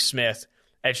Tyreek Smith,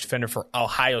 edge defender for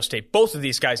Ohio State. Both of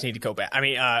these guys need to go back.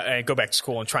 Go back to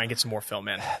school and try and get some more film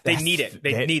in. They need it.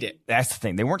 They need it. That's the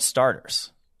thing. They weren't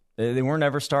starters. They weren't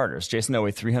ever starters. Jason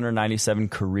Oweh, 397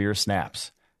 career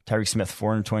snaps. Tyreek Smith,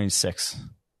 426.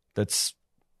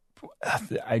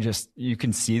 You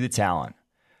can see the talent.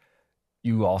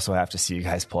 You also have to see you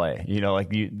guys play.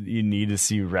 You need to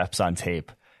see reps on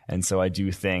tape. And so I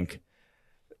do think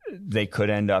they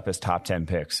could end up as top 10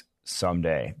 picks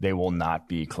someday. They will not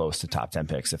be close to top 10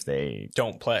 picks if they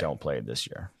don't play this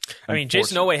year. I mean,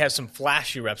 Jason Oweh has some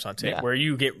flashy reps on tape where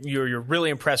you're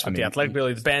really impressed with the athletic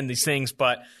ability, the bend, these things,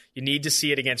 but you need to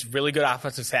see it against really good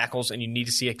offensive tackles, and you need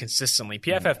to see it consistently.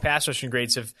 PFF pass rushing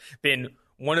grades have been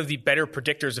one of the better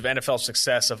predictors of NFL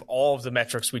success of all of the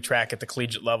metrics we track at the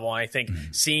collegiate level. And I think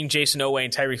seeing Jason Oweh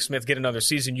and Tyreek Smith get another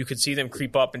season, you could see them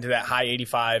creep up into that high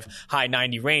 85, high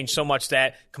 90 range, so much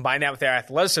that combine that with their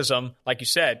athleticism, like you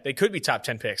said, they could be top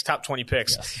 10 picks, top 20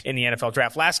 picks in the NFL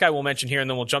draft. Last guy we'll mention here, and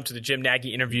then we'll jump to the Jim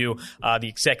Nagy interview, the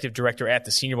executive director at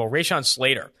the Senior Bowl, Rashawn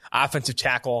Slater, offensive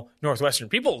tackle, Northwestern.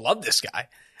 People love this guy.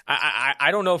 I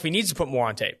don't know if he needs to put more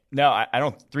on tape. No, I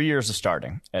don't. 3 years of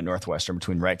starting at Northwestern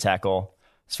between right tackle,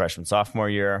 his freshman, sophomore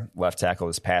year, left tackle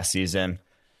this past season.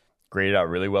 Graded out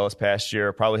really well this past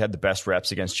year. Probably had the best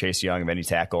reps against Chase Young of any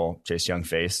tackle Chase Young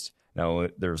faced. Now,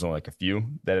 there was only like a few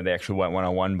that they actually went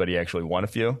one-on-one, but he actually won a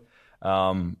few.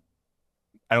 I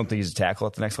don't think he's a tackle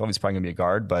at the next level. He's probably going to be a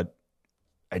guard, but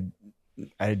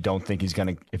I don't think he's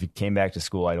going to – if he came back to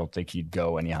school, I don't think he'd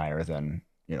go any higher than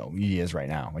he is right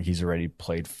now. Like, he's already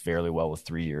played fairly well with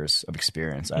 3 years of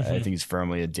experience. I think he's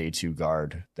firmly a day 2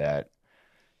 guard that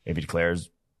if he declares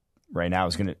 – right now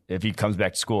is going to, if he comes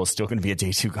back to school, is still going to be a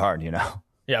day 2 guard,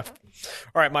 Yeah, Yeah.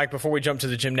 All right, Mike, before we jump to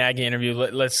the Jim Nagy interview,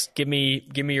 let's give me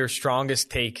your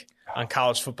strongest take on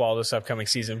college football this upcoming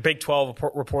season. Big 12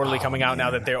 reportedly coming out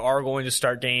now that they are going to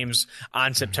start games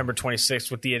on September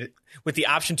 26th with the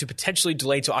option to potentially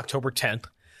delay to October 10th,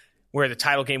 where the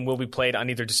title game will be played on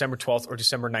either December 12th or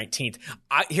December 19th.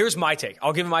 Here's my take.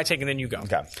 I'll give you my take and then you go.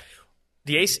 Okay.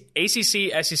 The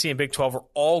ACC, SEC, and Big 12 are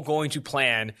all going to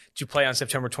plan to play on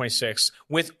September 26th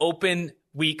with open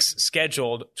weeks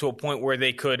scheduled to a point where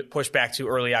they could push back to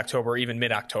early October or even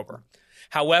mid-October.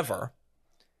 However,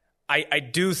 I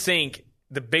do think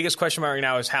the biggest question mark right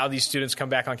now is how these students come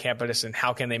back on campus and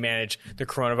how can they manage the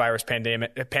coronavirus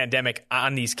pandemic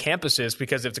on these campuses,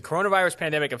 because if the coronavirus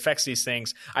pandemic affects these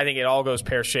things, I think it all goes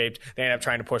pear-shaped. They end up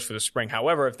trying to push for the spring.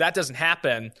 However, if that doesn't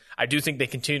happen, I do think they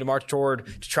continue to march toward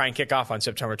to try and kick off on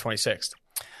September 26th.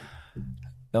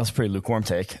 That was a pretty lukewarm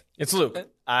take. It's Luke. It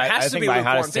I has to think be my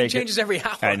lukewarm. hottest Thing take changes every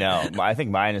hour. I know. I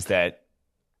think mine is that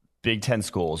Big Ten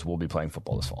schools will be playing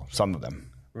football this fall. Some of them.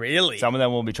 Really? Some of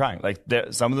them will be trying. Like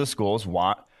some of the schools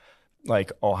want,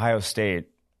 like Ohio State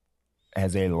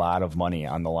has a lot of money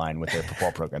on the line with their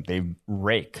football program. They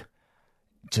rake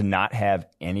to not have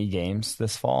any games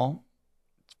this fall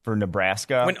for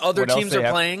Nebraska. When other teams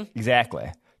are playing? Exactly.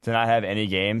 To not have any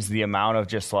games, the amount of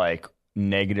just like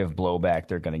negative blowback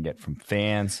they're going to get from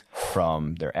fans,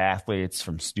 from their athletes,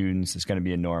 from students is going to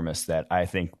be enormous. That I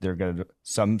think they're going to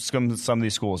some of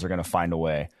these schools are going to find a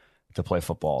way to play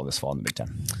football this fall in the Big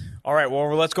Ten. All right,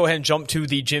 well, let's go ahead and jump to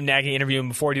the Jim Nagy interview. And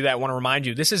before we do that, I want to remind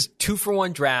you, this is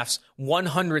 2-for-1 Draft's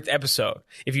 100th episode.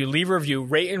 If you leave a review,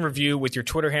 rate and review with your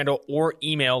Twitter handle or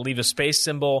email, leave a space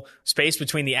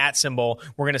between the @ symbol.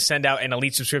 We're going to send out an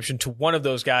elite subscription to one of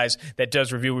those guys that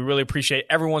does review. We really appreciate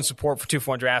everyone's support for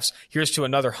 2-for-1 Drafts. Here's to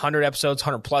another 100 episodes,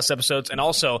 100-plus episodes. And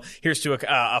also, here's to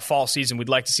a fall season. We'd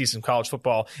like to see some college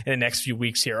football in the next few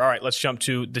weeks here. All right, let's jump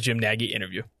to the Jim Nagy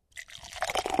interview.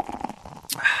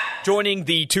 Joining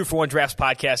the 2-for-1 Drafts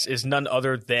podcast is none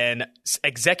other than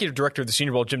Executive Director of the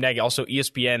Senior Bowl, Jim Nagy, also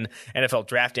ESPN NFL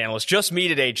Draft Analyst. Just me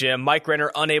today, Jim. Mike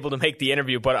Renner unable to make the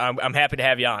interview, but I'm happy to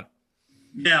have you on.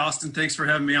 Yeah, Austin, thanks for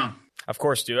having me on. Of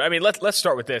course, dude. I mean, let's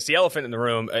start with this. The elephant in the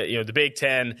room, the Big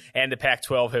Ten and the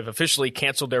Pac-12 have officially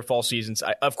canceled their fall seasons.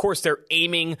 Of course, they're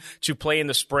aiming to play in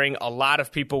the spring. A lot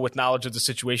of people with knowledge of the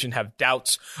situation have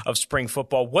doubts of spring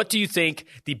football. What do you think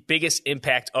the biggest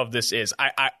impact of this is?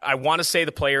 I want to say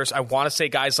the players. I want to say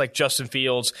guys like Justin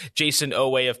Fields, Jason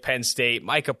Oweh of Penn State,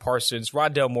 Micah Parsons,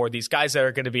 Rondale Moore, these guys that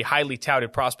are going to be highly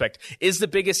touted prospect. Is the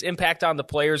biggest impact on the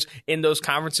players in those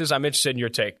conferences? I'm interested in your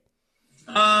take.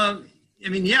 I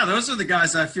mean, yeah, those are the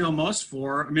guys I feel most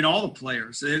for. I mean, all the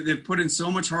players. They've put in so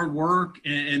much hard work,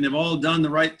 and they've all done the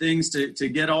right things to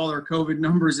get all their COVID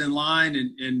numbers in line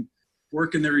and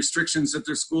working the restrictions that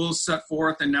their schools set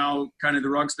forth, and now kind of the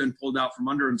rug's been pulled out from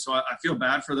under them. So I feel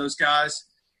bad for those guys,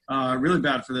 really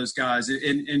bad for those guys.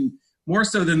 And more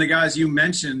so than the guys you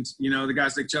mentioned, the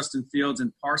guys like Justin Fields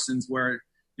and Parsons, where,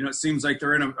 it seems like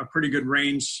they're in a pretty good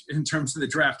range in terms of the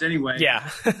draft anyway. Yeah.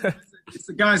 It's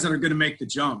the guys that are going to make the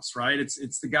jumps, right?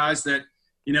 It's the guys that,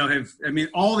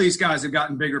 all these guys have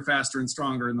gotten bigger, faster, and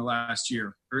stronger in the last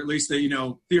year, or at least they,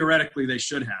 theoretically they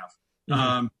should have.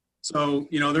 Mm-hmm. So,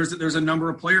 there's a number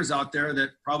of players out there that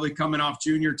probably coming off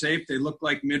junior tape, they look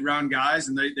like mid-round guys,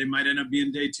 and they might end up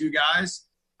being day 2 guys.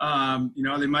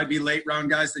 They might be late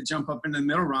round guys that jump up into the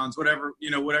middle rounds, whatever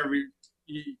you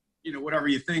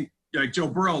think, like Joe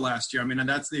Burrow last year. I mean, and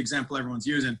that's the example everyone's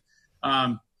using.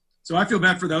 So I feel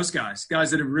bad for those guys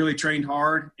that have really trained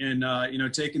hard and,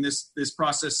 taken this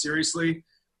process seriously.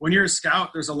 When you're a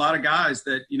scout, there's a lot of guys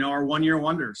that, are 1-year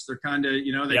wonders. They're kind of,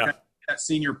 kind of that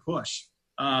senior push.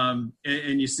 And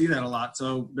you see that a lot.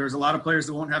 So there's a lot of players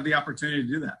that won't have the opportunity to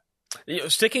do that.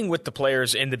 Sticking with the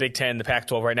players in the Big Ten, the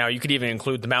Pac-12 right now, you could even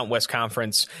include the Mountain West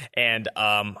Conference and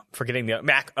forgetting the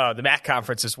MAC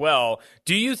conference as well.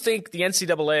 Do you think the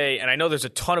NCAA, and I know there's a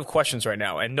ton of questions right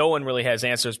now and no one really has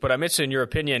answers, but I'm interested in your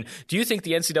opinion, do you think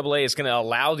the NCAA is going to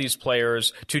allow these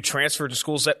players to transfer to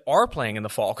schools that are playing in the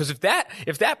fall? Because if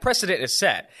that precedent is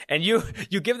set and you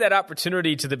give that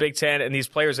opportunity to the Big Ten and these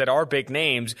players that are big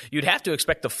names, you'd have to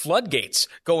expect the floodgates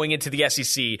going into the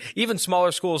SEC, even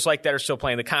smaller schools like that are still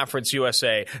playing the conference.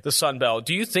 USA, the Sun Belt.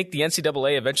 Do you think the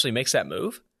NCAA eventually makes that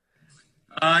move?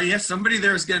 Yes, somebody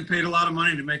there is getting paid a lot of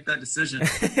money to make that decision.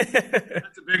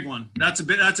 That's a big one. That's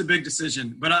a big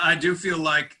decision. But I do feel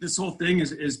like this whole thing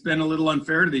has been a little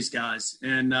unfair to these guys.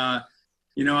 And I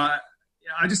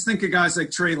just think of guys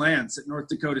like Trey Lance at North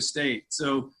Dakota State.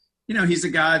 So he's a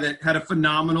guy that had a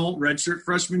phenomenal redshirt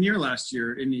freshman year last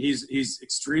year, and he's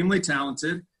extremely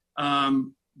talented.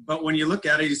 But when you look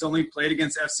at it, he's only played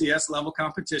against FCS level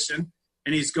competition.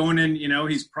 and he's going in,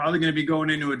 he's probably going to be going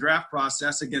into a draft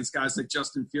process against guys like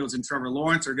Justin Fields and Trevor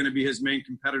Lawrence are going to be his main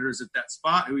competitors at that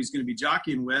spot, who he's going to be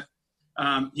jockeying with.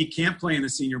 He can't play in the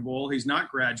Senior Bowl. He's not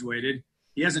graduated.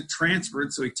 He hasn't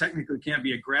transferred, so he technically can't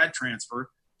be a grad transfer.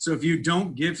 So if you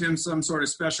don't give him some sort of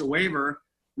special waiver,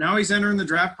 now he's entering the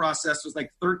draft process with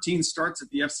like 13 starts at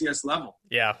the FCS level.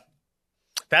 Yeah.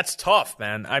 That's tough,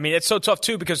 man. I mean, it's so tough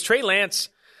too because Trey Lance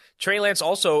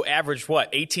also averaged,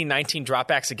 18, 19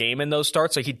 dropbacks a game in those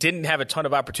starts. So he didn't have a ton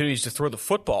of opportunities to throw the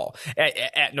football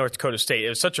at North Dakota State. It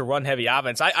was such a run-heavy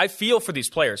offense. I feel for these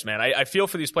players, man. I feel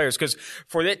for these players because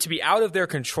for it to be out of their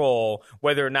control,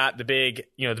 whether or not the Big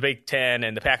Ten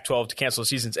and the Pac-12 to cancel the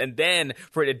seasons, and then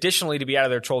for it additionally to be out of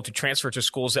their control to transfer to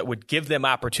schools that would give them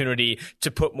opportunity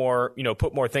to put more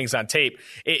things on tape,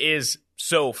 it is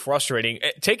so frustrating.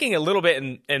 Taking a little bit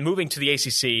and moving to the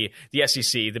ACC, the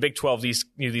SEC, the Big 12,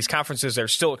 these conferences that are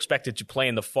still expected to play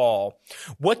in the fall.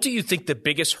 What do you think the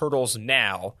biggest hurdles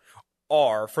now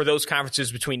are for those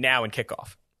conferences between now and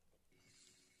kickoff?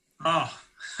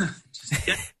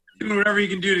 Just doing whatever you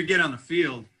can do to get on the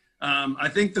field. I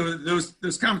think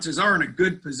those conferences are in a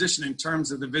good position in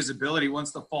terms of the visibility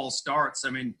once the fall starts. I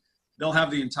mean, they'll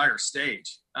have the entire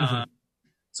stage.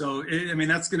 So,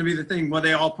 that's going to be the thing. Well,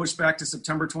 they all push back to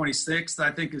September 26th,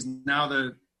 I think, is now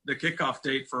the kickoff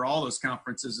date for all those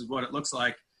conferences is what it looks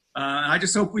like. I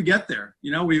just hope we get there.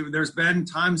 There's been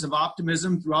times of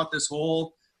optimism throughout this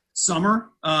whole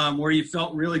summer where you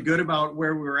felt really good about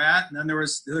where we were at. And then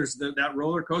there's that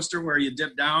roller coaster where you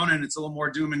dip down and it's a little more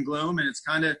doom and gloom. And it's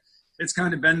kind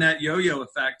of been that yo-yo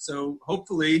effect. So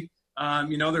hopefully,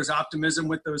 there's optimism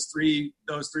with those three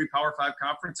Power 5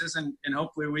 conferences, and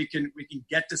hopefully we can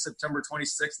get to September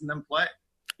 26th and then play.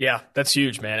 Yeah, that's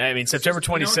huge, man. I mean, September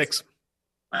 26th.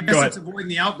 I guess it's avoiding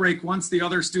the outbreak once the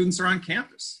other students are on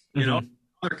campus. They're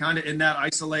kind of in that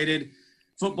isolated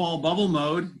football bubble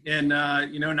mode, and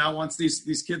now once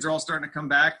these kids are all starting to come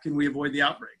back, can we avoid the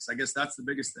outbreaks? I guess that's the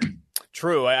biggest thing.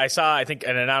 True. I saw, I think,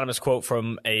 an anonymous quote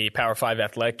from a Power 5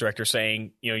 athletic director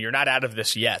saying, you're not out of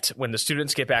this yet. When the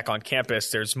students get back on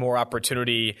campus, there's more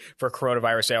opportunity for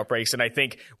coronavirus outbreaks. And I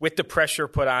think with the pressure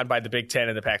put on by the Big Ten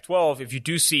and the Pac-12, if you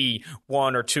do see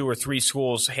 1 or 2 or 3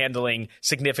 schools handling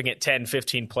significant 10,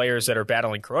 15 players that are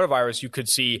battling coronavirus, you could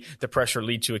see the pressure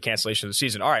lead to a cancellation of the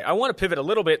season. All right, I want to pivot a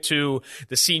little bit to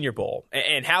the Senior Bowl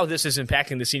and how this is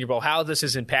impacting the Senior Bowl, how this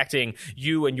is impacting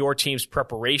you and your team's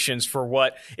preparations for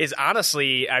what is honestly,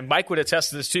 Mike would attest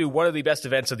to this too, one of the best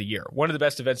events of the year. One of the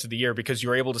best events of the year because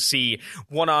you're able to see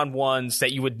one-on-ones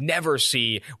that you would never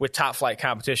see with top-flight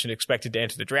competition expected to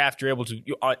enter the draft. You're able to,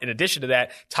 in addition to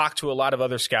that, talk to a lot of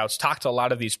other scouts, talk to a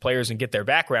lot of these players and get their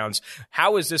backgrounds.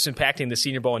 How is this impacting the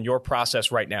Senior Bowl in your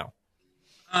process right now?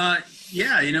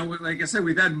 Like I said,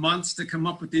 we've had months to come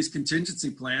up with these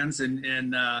contingency plans.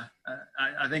 And I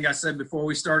think I said before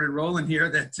we started rolling here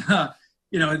that,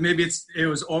 maybe I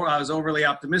was overly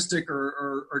optimistic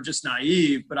or just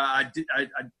naive, but I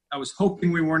was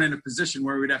hoping we weren't in a position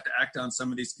where we'd have to act on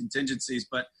some of these contingencies.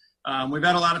 But we've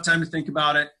had a lot of time to think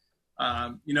about it.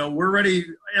 We're ready.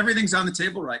 Everything's on the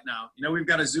table right now. We've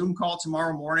got a Zoom call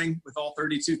tomorrow morning with all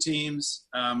 32 teams.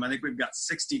 I think we've got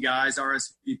 60 guys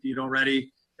RSVP'd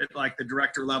already at like the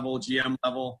director level, GM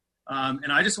level.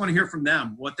 And I just want to hear from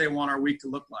them what they want our week to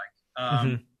look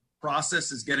like.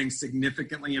 Process is getting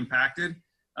significantly impacted.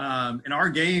 And our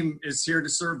game is here to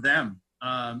serve them,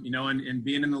 and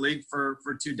being in the league for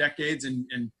 2 decades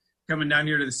and coming down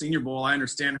here to the Senior Bowl, I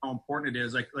understand how important it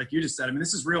is. Like you just said, I mean,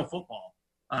 this is real football.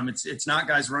 It's not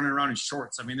guys running around in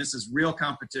shorts. I mean, this is real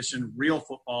competition, real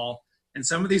football. And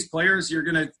some of these players,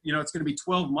 it's going to be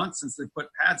 12 months since they put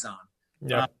pads on.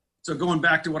 Yeah. So going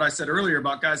back to what I said earlier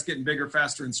about guys getting bigger,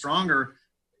 faster, and stronger,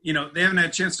 they haven't had a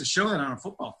chance to show that on a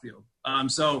football field.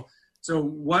 So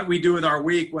what we do with our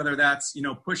week, whether that's,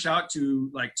 push out to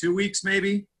like 2 weeks,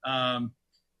 maybe,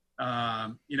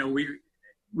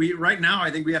 we right now,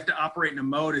 I think we have to operate in a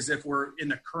mode as if we're in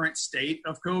the current state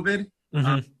of COVID,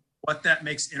 what that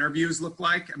makes interviews look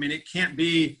like. I mean, it can't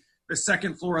be the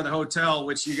second floor of the hotel,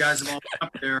 which you guys have all been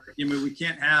up there. We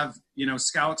can't have,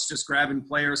 scouts just grabbing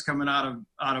players coming out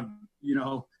of,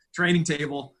 training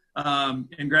table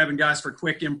and grabbing guys for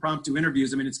quick impromptu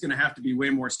interviews. I mean, it's going to have to be way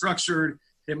more structured.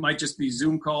 It might just be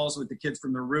Zoom calls with the kids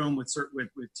from the room with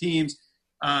teams.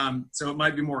 So it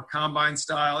might be more combine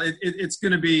style. It's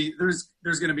going to be, there's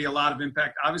going to be a lot of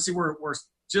impact. Obviously we're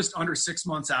just under 6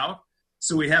 months out,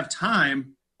 so we have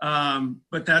time.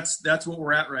 But that's what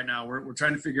we're at right now. We're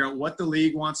trying to figure out what the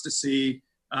league wants to see.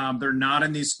 They're not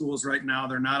in these schools right now.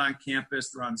 They're not on campus.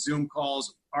 They're on Zoom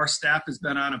calls. Our staff has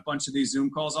been on a bunch of these Zoom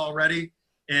calls already.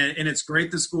 And it's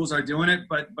great the schools are doing it,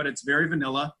 but it's very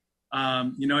vanilla.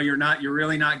 You're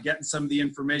really not getting some of the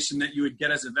information that you would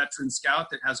get as a veteran scout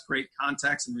that has great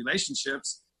contacts and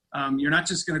relationships. You're not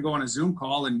just going to go on a Zoom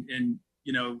call and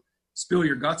spill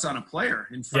your guts on a player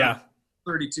in front of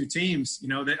 32 teams,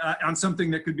 on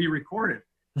something that could be recorded.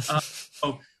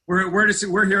 So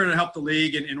we're here to help the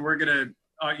league, and we're going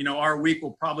to, our week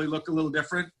will probably look a little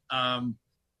different.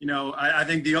 I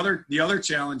think the other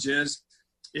challenge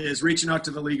is reaching out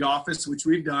to the league office, which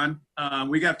we've done.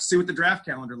 We got to see what the draft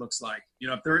calendar looks like.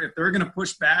 If they're going to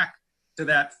push back to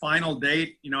that final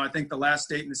date, I think the last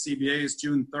date in the CBA is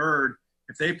June 3rd.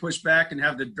 If they push back and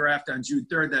have the draft on June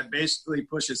 3rd, that basically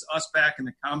pushes us back and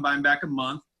the combine back a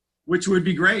month, which would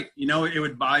be great. It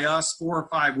would buy us 4 or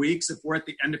 5 weeks if we're at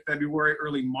the end of February,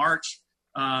 early March.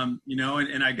 And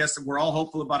I guess we're all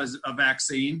hopeful about a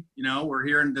vaccine. We're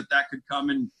hearing that could come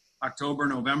in October,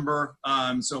 November.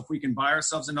 So if we can buy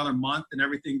ourselves another month and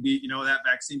everything be, that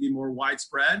vaccine be more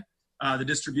widespread, the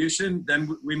distribution,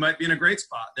 then we might be in a great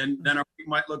spot. Then our week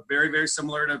might look very, very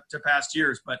similar to past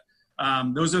years. But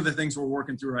those are the things we're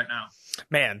working through right now.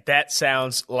 Man, that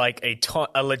sounds like a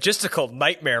logistical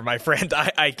nightmare, my friend.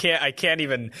 I can't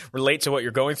even relate to what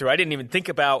you're going through. I didn't even think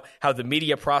about how the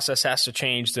media process has to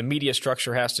change. The media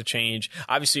structure has to change.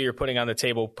 Obviously, you're putting on the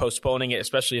table postponing it,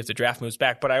 especially if the draft moves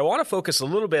back. But I want to focus a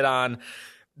little bit on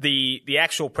the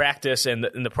actual practice and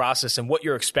the process and what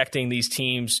you're expecting these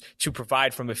teams to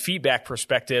provide from a feedback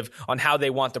perspective on how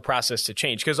they want the process to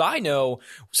change. Because I know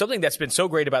something that's been so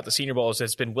great about the Senior Bowl is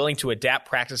it's been willing to adapt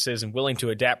practices and willing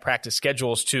to adapt practice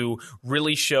schedules to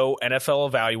really show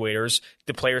NFL evaluators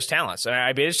the players' talents. And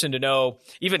I'd be interested to know,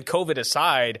 even COVID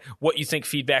aside, what you think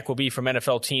feedback will be from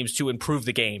NFL teams to improve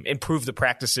the game, improve the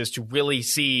practices, to really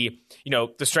see,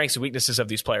 the strengths and weaknesses of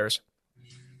these players.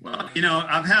 Well,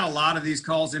 I've had a lot of these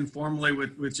calls informally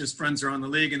with just friends around the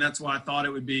league, and that's why I thought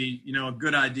it would be, a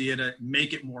good idea to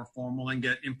make it more formal and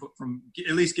get input from,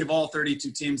 at least give all 32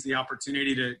 teams the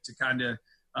opportunity to kind of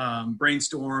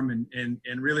brainstorm and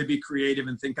really be creative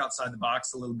and think outside the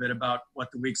box a little bit about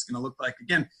what the week's going to look like.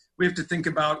 Again, we have to think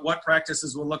about what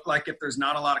practices will look like if there's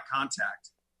not a lot of contact.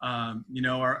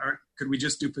 Could we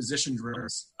just do position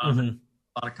drills?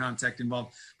 A lot of contact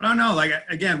involved, but I don't know. Like,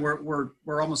 again,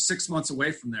 we're almost 6 months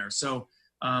away from there. So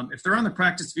if they're on the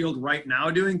practice field right now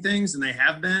doing things, and they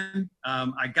have been,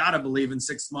 I gotta believe in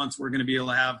 6 months we're going to be able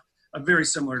to have a very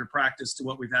similar to practice to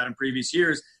what we've had in previous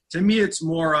years. To me, it's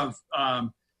more of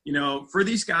for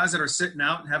these guys that are sitting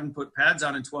out and haven't put pads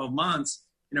on in 12 months.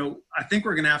 I think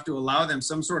we're going to have to allow them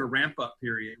some sort of ramp up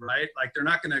period, right? Like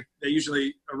they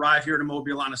usually arrive here to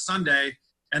Mobile on a Sunday,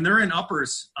 and they're in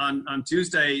uppers on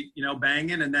Tuesday,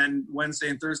 banging, and then Wednesday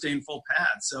and Thursday in full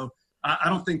pads. So I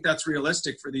don't think that's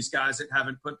realistic for these guys that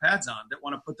haven't put pads on, that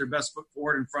want to put their best foot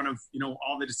forward in front of,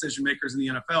 all the decision makers in the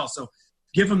NFL. So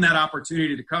give them that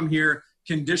opportunity to come here,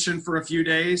 condition for a few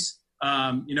days,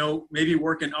 maybe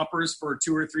work in uppers for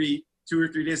 2 or 3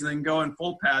 days, and then go in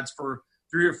full pads for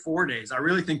 3 or 4 days. I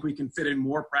really think we can fit in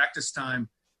more practice time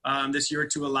this year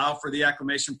to allow for the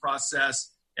acclimation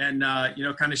process and,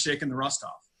 kind of shaking the rust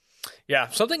off. Yeah,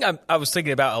 something I was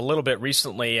thinking about a little bit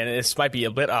recently, and this might be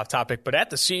a bit off topic, but at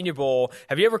the Senior Bowl,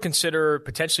 have you ever considered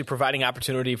potentially providing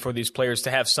opportunity for these players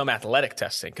to have some athletic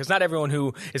testing? Because not everyone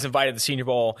who is invited to the Senior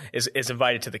Bowl is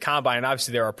invited to the Combine, and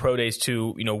obviously there are pro days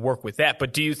to work with that.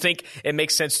 But do you think it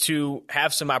makes sense to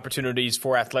have some opportunities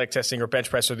for athletic testing or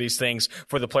bench press or these things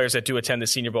for the players that do attend the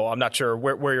Senior Bowl? I'm not sure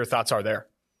where your thoughts are there.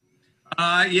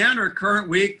 In our current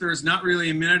week, there's not really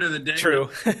a minute of the day True.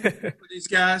 for these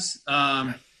guys.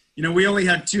 We only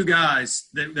had 2 guys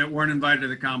that weren't invited to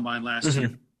the Combine last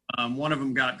year. One of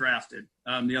them got drafted.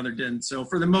 The other didn't. So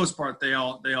for the most part, they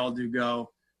all do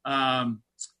go. I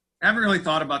haven't really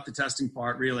thought about the testing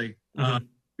part really,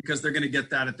 because they're going to get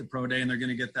that at the pro day and they're going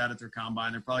to get that at their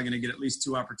Combine. They're probably going to get at least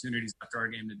 2 opportunities after our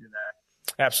game to do that.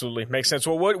 Absolutely. Makes sense.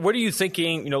 Well, what are you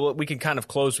thinking? We can kind of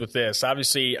close with this.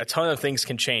 Obviously, a ton of things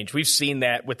can change. We've seen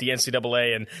that with the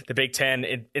NCAA and the Big Ten.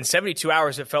 In 72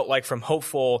 hours, it felt like from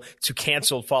hopeful to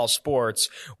canceled fall sports.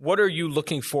 What are you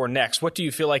looking for next? What do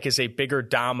you feel like is a bigger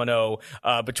domino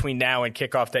between now and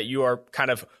kickoff that you are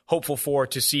kind of hopeful for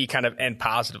to see kind of end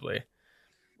positively?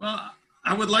 Well,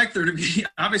 I would like there to be,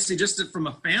 obviously, just from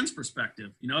a fan's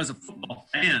perspective, as a football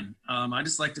fan, I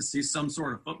just like to see some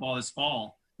sort of football this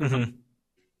fall.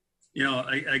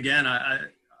 Again,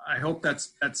 I hope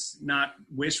that's not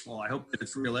wishful. I hope that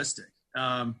it's realistic.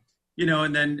 And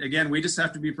then again, we just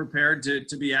have to be prepared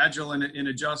to be agile and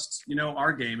adjust,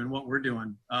 our game and what we're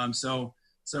doing. So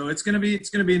it's going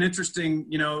to be an interesting,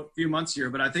 few months here,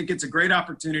 but I think it's a great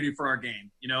opportunity for our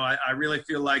game. I really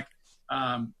feel like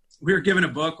we were given a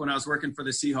book when I was working for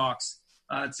the Seahawks.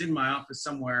 It's in my office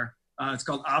somewhere. It's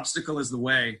called Obstacle is the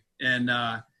Way. And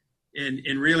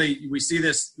really we see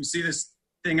this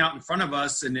thing out in front of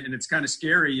us, and it's kind of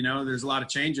scary. There's a lot of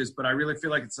changes, but I really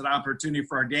feel like it's an opportunity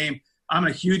for our game. I'm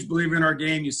a huge believer in our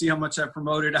game. You see how much I've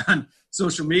promoted on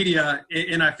social media,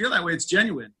 and I feel that way. It's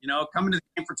genuine. Coming to the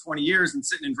game for 20 years and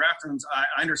sitting in draft rooms,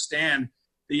 I understand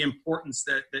the importance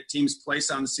that teams place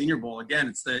on the Senior Bowl.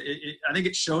 Again, I think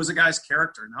it shows a guy's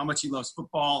character and how much he loves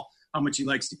football, how much he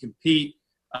likes to compete.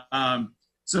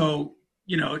 So,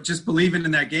 just believing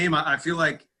in that game, I feel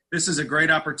like this is a great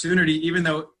opportunity, even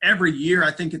though every year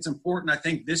I think it's important. I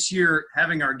think this year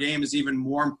having our game is even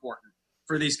more important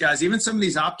for these guys. Even some of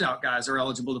these opt-out guys are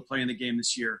eligible to play in the game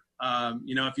this year.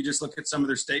 If you just look at some of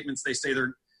their statements, they say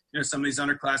some of these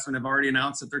underclassmen have already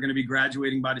announced that they're going to be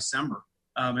graduating by December.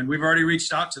 And we've already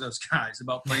reached out to those guys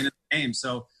about playing in the game.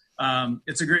 So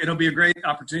it'll be a great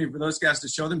opportunity for those guys to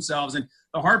show themselves. And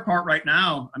the hard part right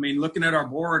now, looking at our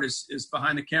board is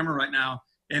behind the camera right now,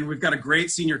 and we've got a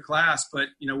great senior class, but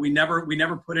we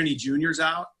never put any juniors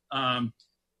out.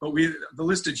 But the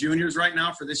list of juniors right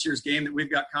now for this year's game that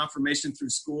we've got confirmation through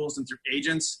schools and through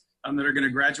agents that are going to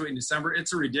graduate in December,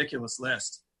 it's a ridiculous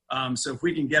list. So if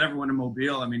we can get everyone in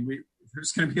Mobile,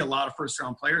 there's going to be a lot of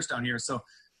first-round players down here. So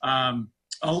a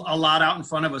lot out in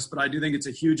front of us, but I do think it's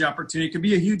a huge opportunity. It could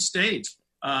be a huge stage.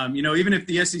 Even if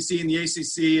the SEC and the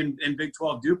ACC and Big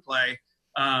 12 do play,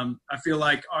 I feel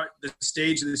like the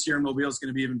stage this year in Mobile is going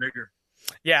to be even bigger.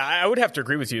 Yeah, I would have to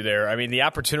agree with you there. The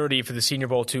opportunity for the Senior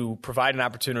Bowl to provide an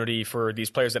opportunity for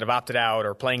these players that have opted out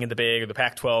or playing in the Big or the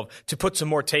Pac-12 to put some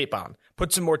more tape on.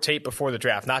 Put some more tape before the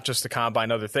draft, not just the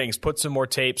combine, other things. Put some more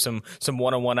tape, some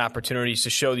one-on-one opportunities to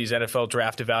show these NFL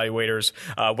draft evaluators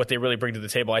what they really bring to the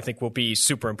table, I think will be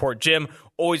super important. Jim,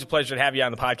 always a pleasure to have you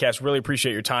on the podcast. Really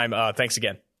appreciate your time. Thanks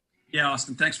again. Yeah,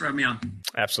 Austin, thanks for having me on.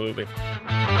 Absolutely.